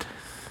that?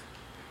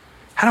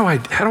 How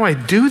do I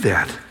do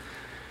that?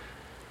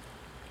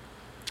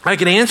 I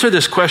can answer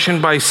this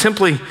question by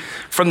simply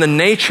from the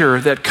nature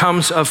that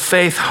comes of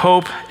faith,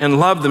 hope, and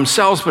love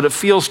themselves, but it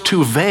feels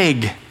too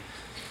vague.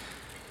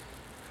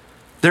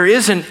 There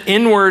is an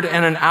inward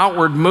and an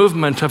outward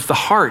movement of the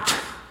heart.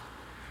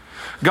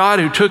 God,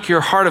 who took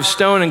your heart of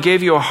stone and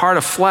gave you a heart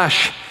of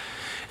flesh,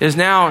 is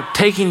now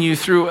taking you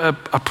through a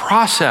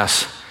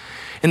process.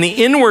 In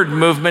the inward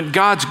movement,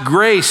 God's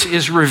grace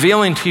is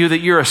revealing to you that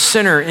you're a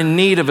sinner in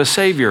need of a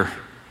Savior.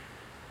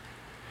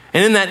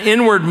 And in that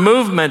inward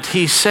movement,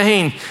 he's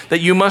saying that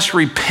you must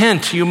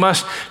repent, you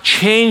must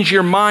change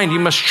your mind, you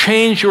must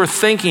change your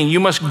thinking,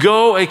 you must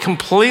go a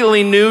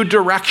completely new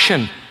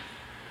direction.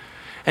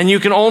 And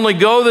you can only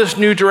go this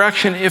new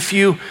direction if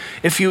you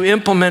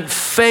implement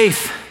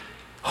faith,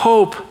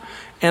 hope,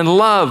 and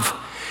love.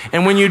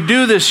 And when you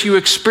do this, you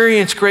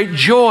experience great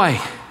joy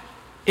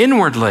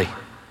inwardly.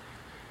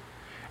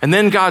 And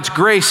then God's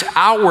grace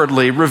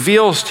outwardly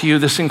reveals to you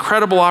this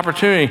incredible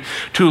opportunity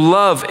to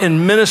love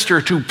and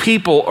minister to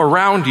people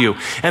around you.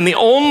 And the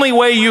only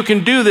way you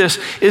can do this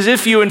is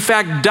if you in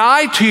fact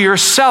die to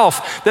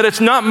yourself, that it's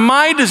not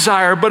my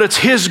desire, but it's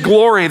His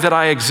glory that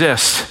I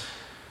exist.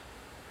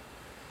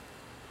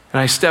 And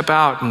I step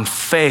out in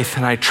faith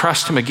and I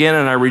trust Him again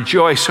and I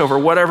rejoice over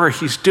whatever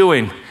He's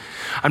doing.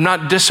 I'm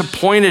not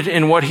disappointed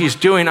in what He's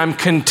doing. I'm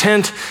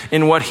content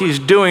in what He's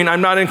doing.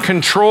 I'm not in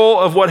control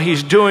of what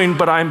He's doing,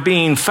 but I'm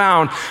being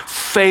found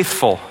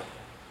faithful,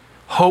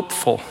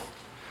 hopeful,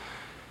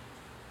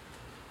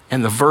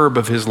 and the verb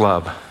of His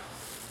love.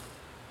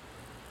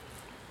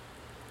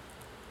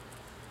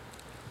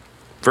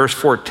 Verse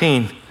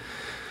 14,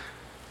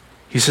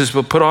 he says,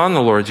 but put on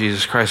the Lord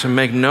Jesus Christ and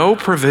make no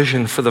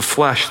provision for the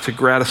flesh to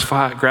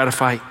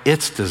gratify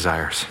its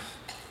desires.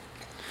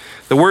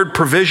 The word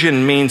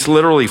provision means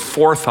literally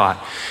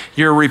forethought.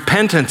 Your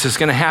repentance is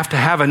going to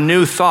have a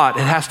new thought.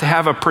 It has to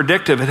have a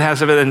predictive, it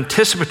has an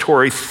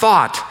anticipatory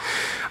thought.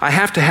 I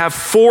have to have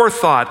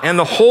forethought. And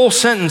the whole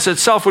sentence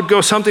itself would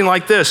go something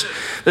like this.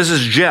 This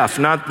is Jeff,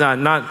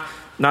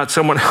 not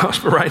someone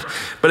else, right?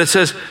 But it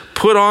says,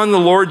 put on the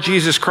Lord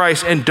Jesus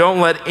Christ and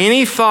don't let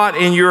any thought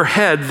in your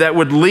head that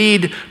would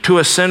lead to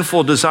a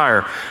sinful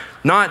desire.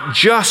 Not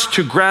just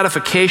to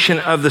gratification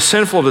of the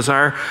sinful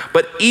desire,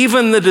 but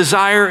even the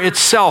desire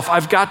itself.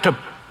 I've got to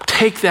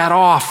take that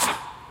off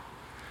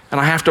and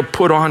I have to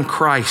put on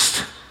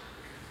Christ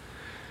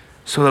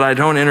so that I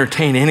don't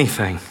entertain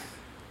anything.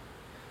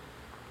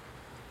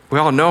 We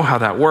all know how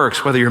that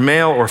works, whether you're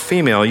male or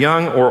female,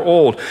 young or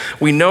old.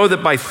 We know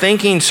that by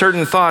thinking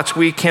certain thoughts,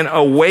 we can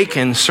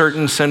awaken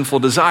certain sinful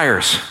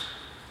desires.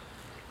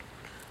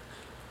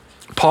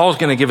 Paul's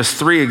going to give us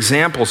 3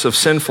 examples of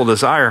sinful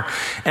desire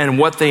and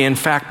what they in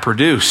fact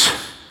produce.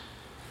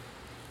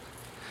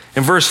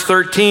 In verse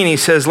 13, he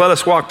says, let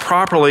us walk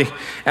properly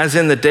as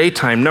in the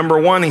daytime. Number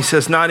 1, he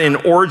says, not in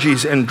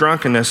orgies and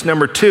drunkenness.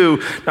 Number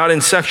 2, not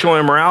in sexual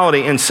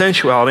immorality and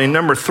sensuality.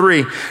 Number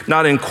 3,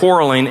 not in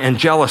quarreling and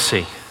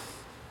jealousy.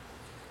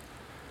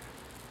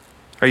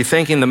 Are you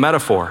thinking the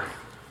metaphor?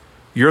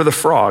 You're the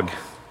frog,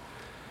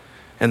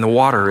 and the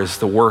water is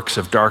the works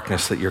of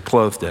darkness that you're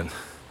clothed in.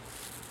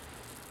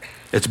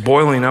 It's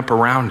boiling up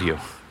around you.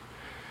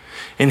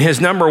 In his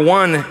number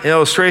 1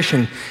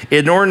 illustration,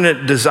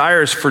 inordinate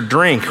desires for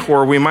drink,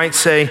 or we might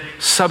say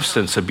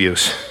substance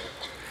abuse.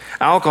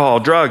 Alcohol,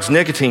 drugs,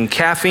 nicotine,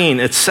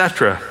 caffeine,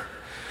 etc.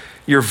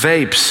 Your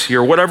vapes,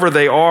 your whatever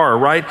they are,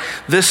 right?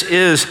 This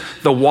is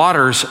the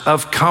waters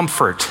of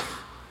comfort.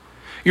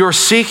 You're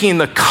seeking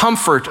the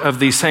comfort of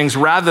these things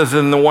rather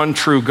than the one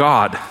true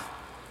God.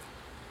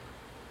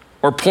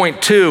 Or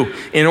point 2,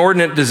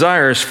 inordinate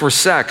desires for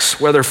sex,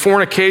 whether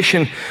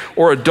fornication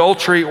or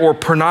adultery or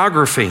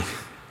pornography.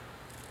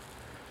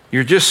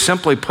 You're just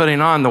simply putting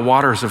on the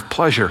waters of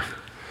pleasure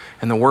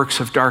and the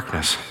works of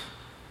darkness.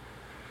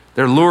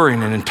 They're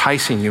luring and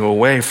enticing you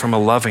away from a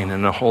loving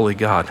and a holy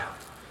God.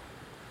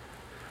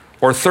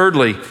 Or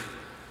thirdly,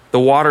 the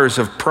waters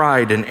of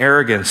pride and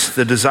arrogance,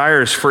 the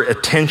desires for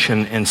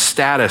attention and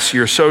status,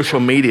 your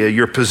social media,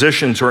 your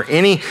positions, or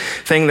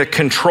anything that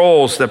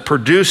controls, that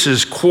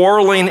produces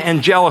quarreling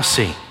and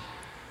jealousy.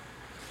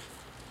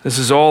 This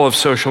is all of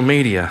social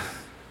media.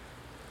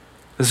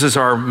 This is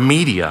our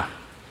media.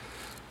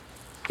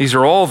 These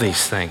are all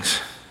these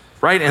things,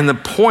 right? And the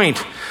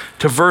point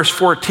to verse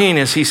 14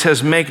 is he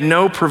says, make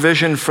no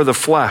provision for the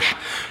flesh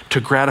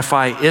to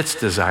gratify its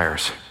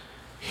desires.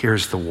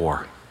 Here's the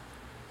war.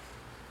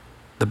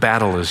 The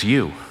battle is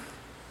you.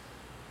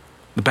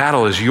 The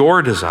battle is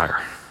your desire.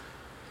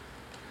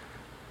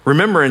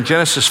 Remember in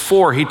Genesis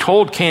 4, he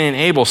told Cain and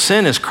Abel,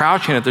 sin is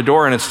crouching at the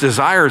door and its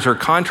desires are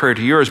contrary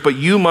to yours, but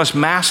you must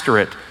master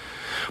it.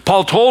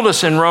 Paul told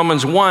us in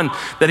Romans 1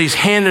 that he's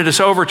handed us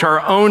over to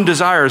our own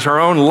desires, our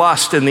own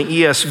lust in the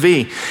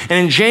ESV.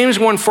 And in James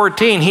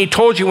 1:14, he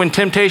told you when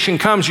temptation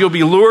comes, you'll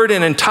be lured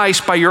and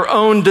enticed by your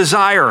own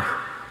desire.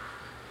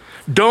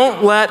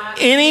 Don't let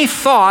any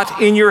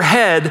thought in your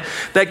head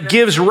that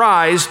gives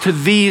rise to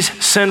these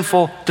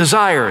sinful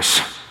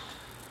desires.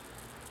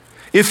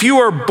 If you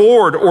are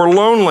bored or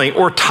lonely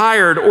or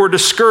tired or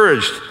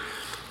discouraged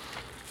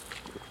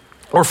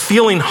or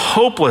feeling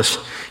hopeless,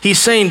 he's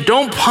saying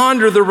don't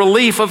ponder the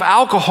relief of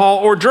alcohol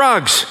or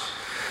drugs.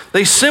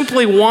 They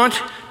simply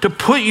want to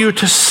put you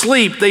to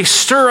sleep. They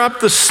stir up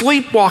the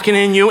sleepwalking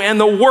in you and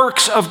the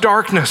works of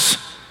darkness.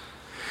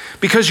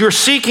 Because you're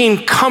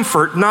seeking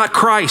comfort, not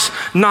Christ,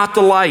 not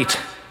the light.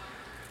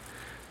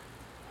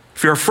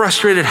 If you're a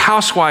frustrated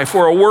housewife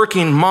or a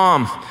working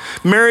mom,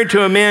 married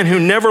to a man who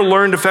never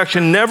learned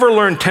affection, never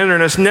learned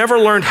tenderness, never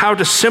learned how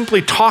to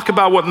simply talk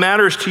about what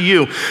matters to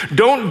you,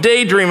 don't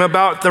daydream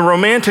about the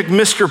romantic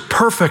Mr.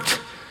 Perfect.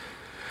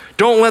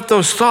 Don't let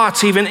those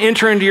thoughts even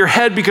enter into your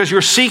head because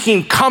you're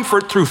seeking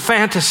comfort through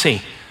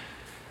fantasy.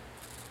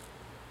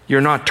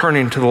 You're not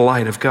turning to the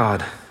light of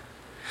God.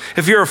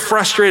 If you're a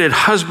frustrated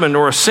husband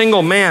or a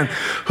single man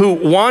who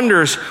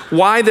wonders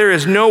why there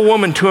is no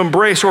woman to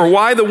embrace or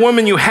why the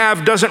woman you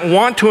have doesn't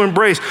want to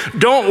embrace,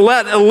 don't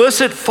let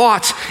illicit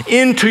thoughts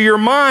into your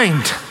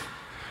mind.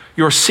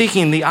 You're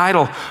seeking the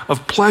idol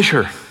of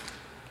pleasure.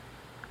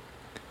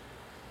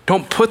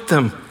 Don't put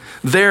them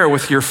there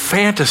with your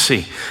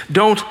fantasy.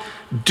 Don't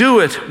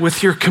do it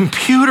with your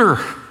computer.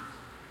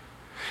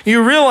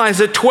 You realize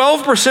that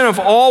 12% of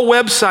all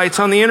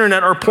websites on the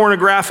internet are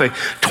pornographic.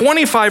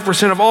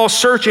 25% of all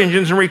search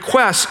engines and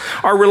requests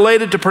are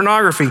related to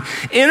pornography.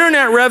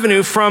 Internet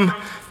revenue from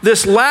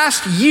this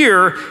last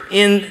year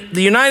in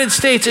the United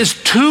States is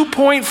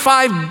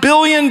 $2.5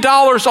 billion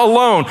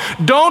alone.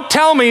 Don't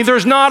tell me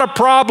there's not a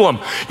problem.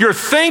 You're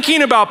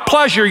thinking about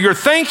pleasure. You're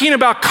thinking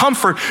about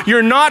comfort.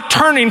 You're not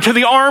turning to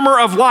the armor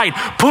of light.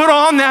 Put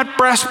on that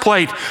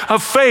breastplate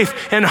of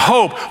faith and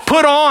hope.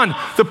 Put on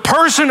the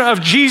person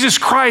of Jesus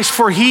Christ,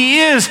 for he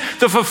is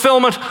the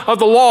fulfillment of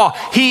the law.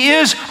 He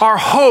is our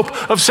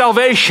hope of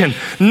salvation.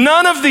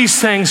 None of these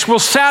things will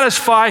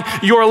satisfy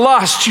your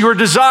lust, your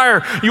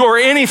desire, your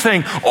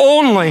anything.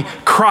 Only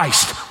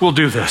Christ will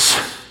do this.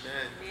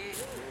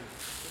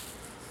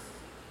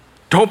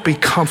 Don't be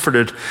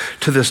comforted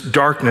to this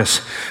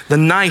darkness. The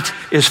night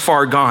is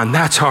far gone.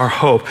 That's our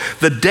hope.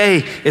 The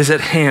day is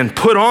at hand.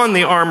 Put on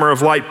the armor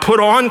of light. Put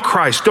on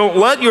Christ. Don't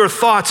let your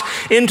thoughts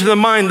into the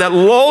mind that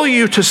lull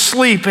you to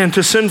sleep and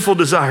to sinful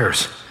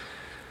desires.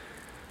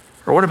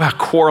 Or what about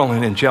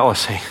quarreling and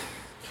jealousy?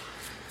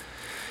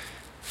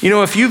 You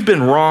know, if you've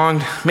been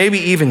wronged, maybe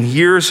even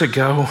years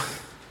ago,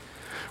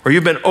 or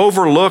you've been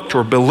overlooked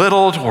or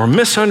belittled or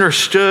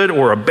misunderstood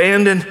or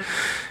abandoned,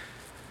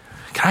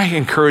 can I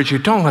encourage you,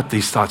 don't let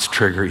these thoughts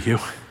trigger you.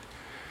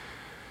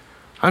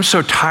 I'm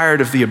so tired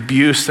of the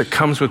abuse that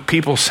comes with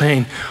people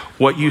saying,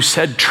 what you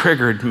said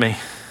triggered me.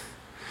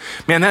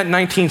 Man, that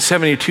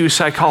 1972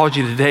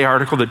 Psychology Today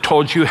article that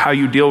told you how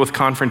you deal with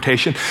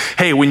confrontation,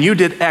 hey, when you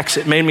did X,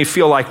 it made me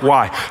feel like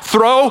Y.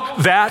 Throw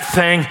that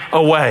thing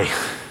away.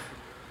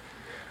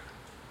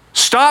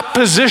 Stop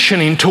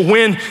positioning to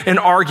win an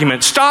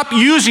argument. Stop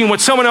using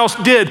what someone else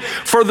did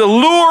for the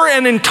lure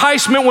and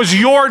enticement was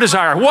your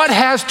desire. What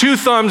has two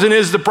thumbs and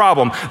is the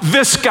problem?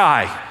 This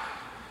guy.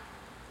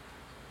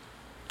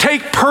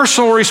 Take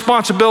personal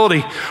responsibility.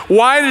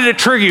 Why did it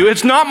trigger you?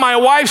 It's not my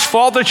wife's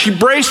fault that she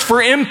braced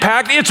for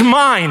impact. It's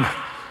mine.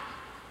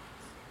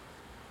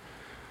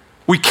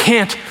 We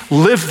can't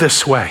live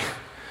this way.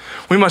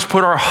 We must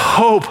put our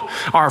hope,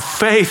 our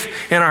faith,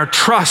 and our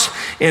trust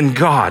in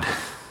God.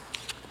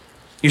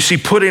 You see,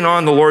 putting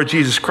on the Lord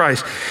Jesus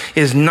Christ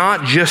is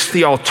not just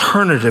the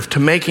alternative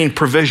to making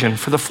provision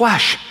for the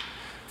flesh.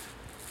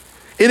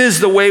 It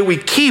is the way we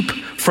keep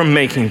from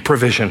making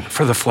provision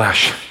for the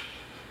flesh.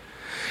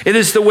 It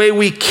is the way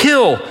we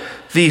kill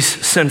these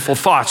sinful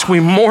thoughts. We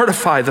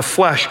mortify the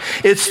flesh.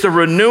 It's the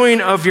renewing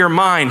of your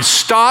mind.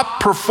 Stop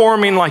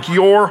performing like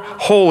you're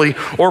holy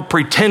or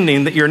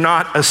pretending that you're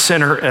not a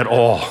sinner at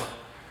all.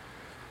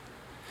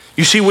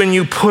 You see, when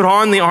you put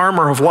on the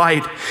armor of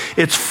light,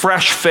 it's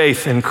fresh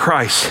faith in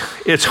Christ.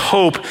 It's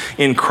hope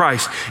in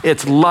Christ.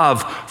 It's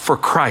love for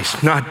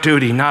Christ, not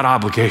duty, not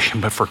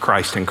obligation, but for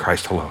Christ and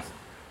Christ alone.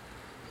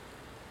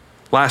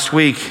 Last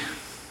week,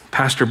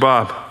 Pastor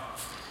Bob,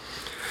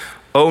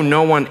 owe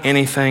no one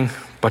anything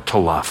but to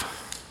love.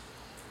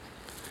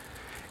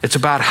 It's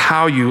about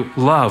how you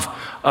love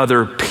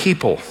other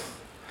people.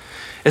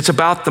 It's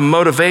about the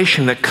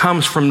motivation that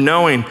comes from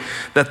knowing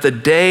that the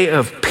day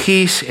of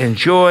peace and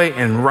joy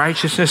and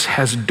righteousness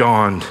has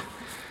dawned,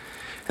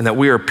 and that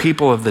we are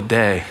people of the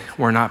day.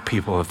 We're not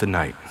people of the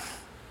night.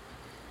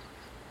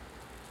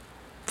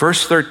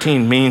 Verse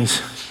 13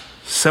 means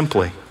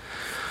simply,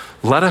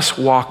 let us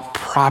walk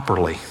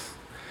properly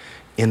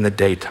in the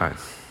daytime.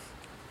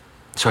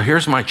 So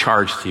here's my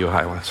charge to you,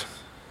 Highlands.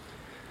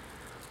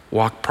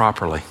 Walk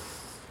properly.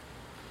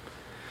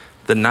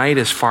 The night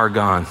is far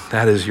gone.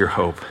 That is your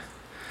hope.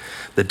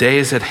 The day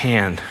is at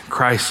hand.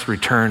 Christ's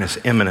return is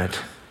imminent.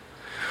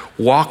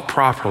 Walk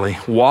properly.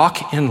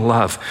 Walk in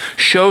love.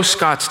 Show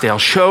Scottsdale.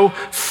 Show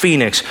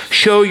Phoenix.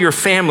 Show your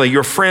family,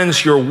 your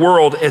friends, your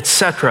world,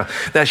 etc.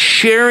 that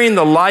sharing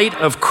the light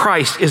of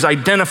Christ is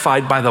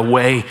identified by the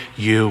way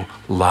you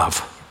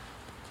love.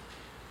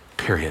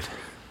 Period.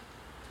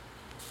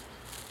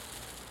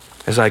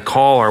 As I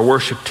call our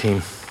worship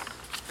team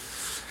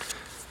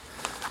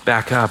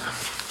back up,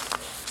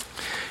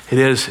 it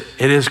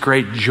is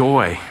great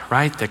joy,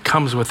 right, that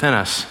comes within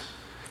us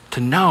to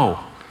know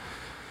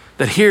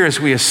that here as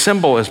we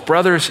assemble as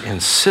brothers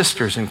and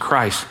sisters in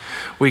Christ,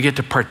 we get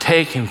to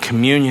partake in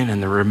communion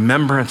and the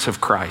remembrance of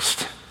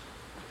Christ.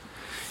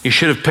 You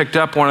should have picked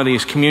up one of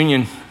these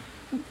communion,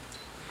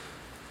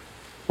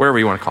 whatever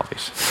you want to call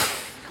these.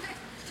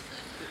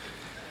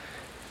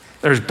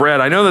 There's bread.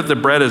 I know that the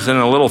bread is in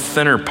a little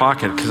thinner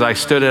pocket because I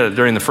stood at it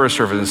during the first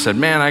service and said,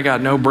 man, I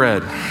got no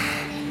bread.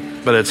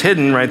 But it's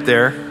hidden right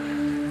there.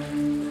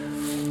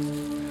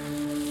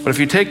 But if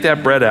you take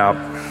that bread out,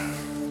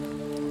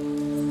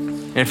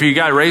 and if you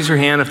got, raise your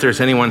hand if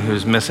there's anyone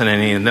who's missing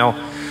any, and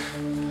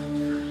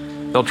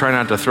they'll try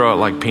not to throw it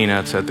like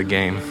peanuts at the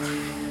game.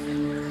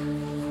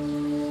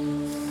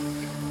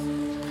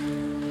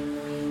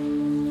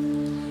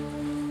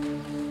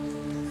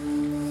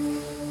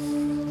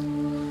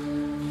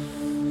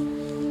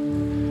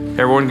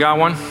 Everyone got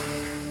one?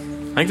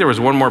 I think there was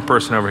one more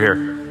person over here.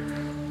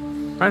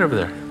 Right over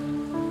there.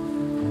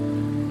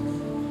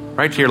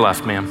 Right to your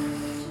left, ma'am.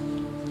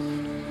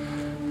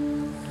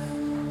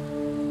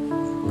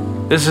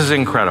 This is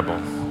incredible,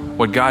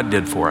 what God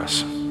did for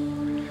us.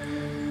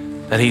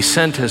 That he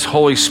sent his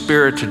Holy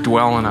Spirit to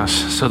dwell in us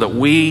so that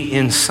we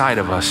inside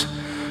of us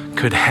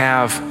could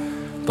have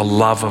the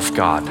love of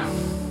God.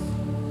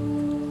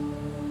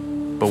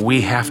 But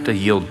we have to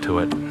yield to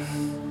it.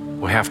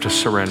 We have to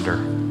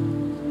surrender.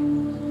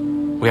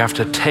 We have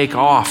to take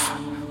off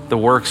the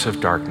works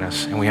of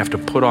darkness and we have to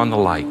put on the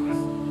light.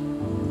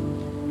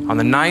 On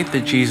the night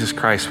that Jesus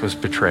Christ was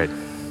betrayed,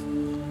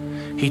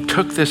 he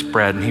took this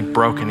bread and he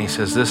broke it and he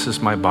says, this is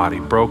my body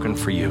broken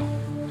for you.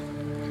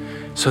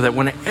 So that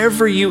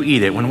whenever you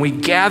eat it, when we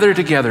gather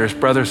together as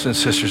brothers and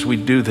sisters, we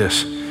do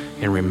this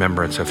in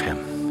remembrance of him.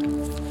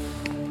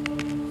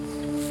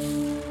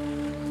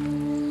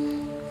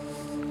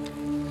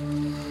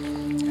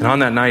 And on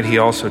that night, he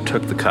also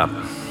took the cup.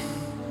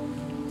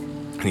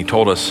 And he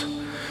told us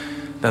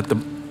that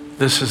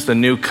this is the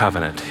new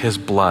covenant, his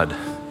blood.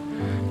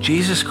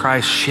 Jesus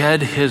Christ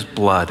shed his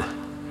blood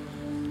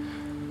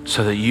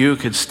so that you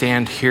could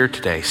stand here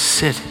today,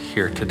 sit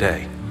here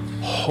today,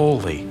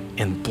 holy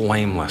and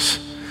blameless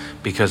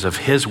because of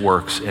his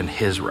works and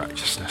his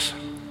righteousness.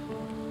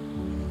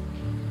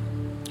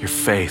 Your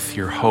faith,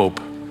 your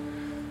hope,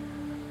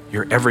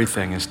 your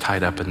everything is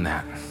tied up in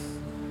that.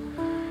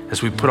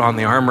 As we put on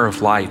the armor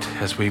of light,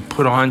 as we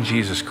put on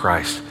Jesus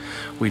Christ,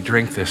 we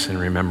drink this in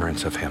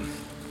remembrance of him.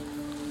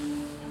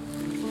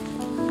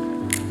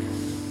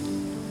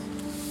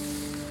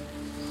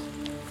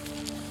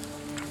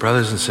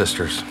 Brothers and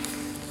sisters,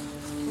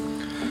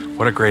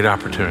 what a great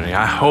opportunity.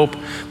 I hope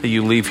that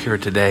you leave here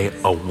today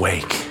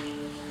awake,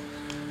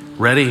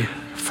 ready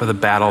for the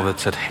battle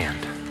that's at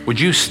hand. Would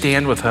you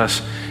stand with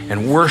us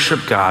and worship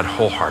God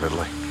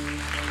wholeheartedly?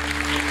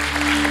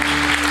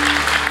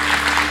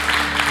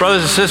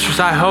 Brothers and sisters,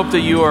 I hope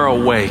that you are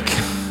awake,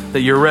 that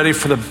you're ready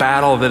for the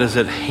battle that is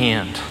at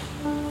hand.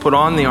 Put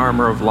on the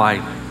armor of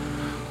light.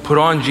 Put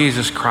on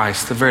Jesus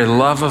Christ, the very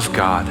love of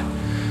God,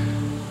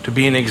 to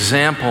be an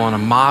example and a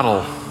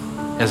model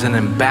as an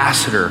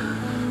ambassador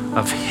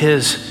of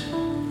his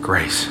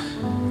grace.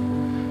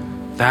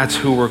 That's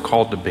who we're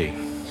called to be.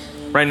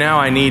 Right now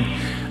I need,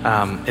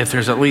 if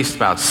there's at least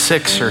about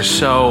 6 or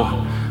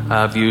so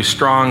of you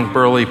strong,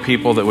 burly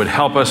people that would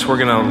help us. We're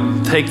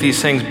going to take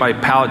these things by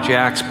pallet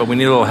jacks, but we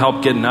need a little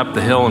help getting up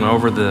the hill and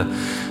over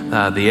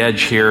the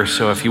edge here.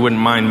 So if you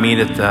wouldn't mind, meet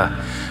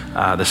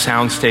at the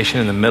sound station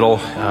in the middle,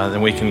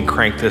 then we can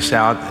crank this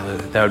out.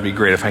 That would be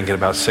great if I can get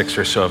about 6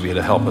 or so of you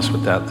to help us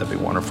with that. That'd be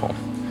wonderful.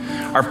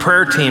 Our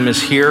prayer team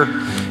is here.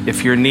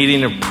 If you're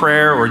needing a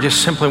prayer or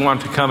just simply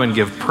want to come and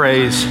give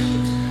praise,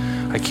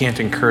 I can't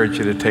encourage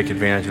you to take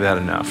advantage of that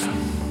enough.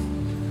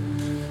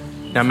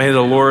 Now may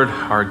the Lord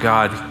our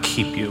God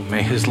keep you.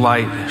 May his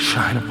light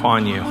shine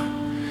upon you.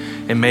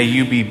 And may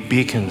you be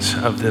beacons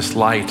of this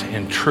light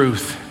and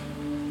truth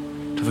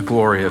to the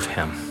glory of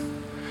him.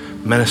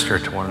 Minister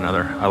to one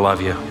another. I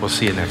love you. We'll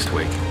see you next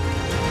week.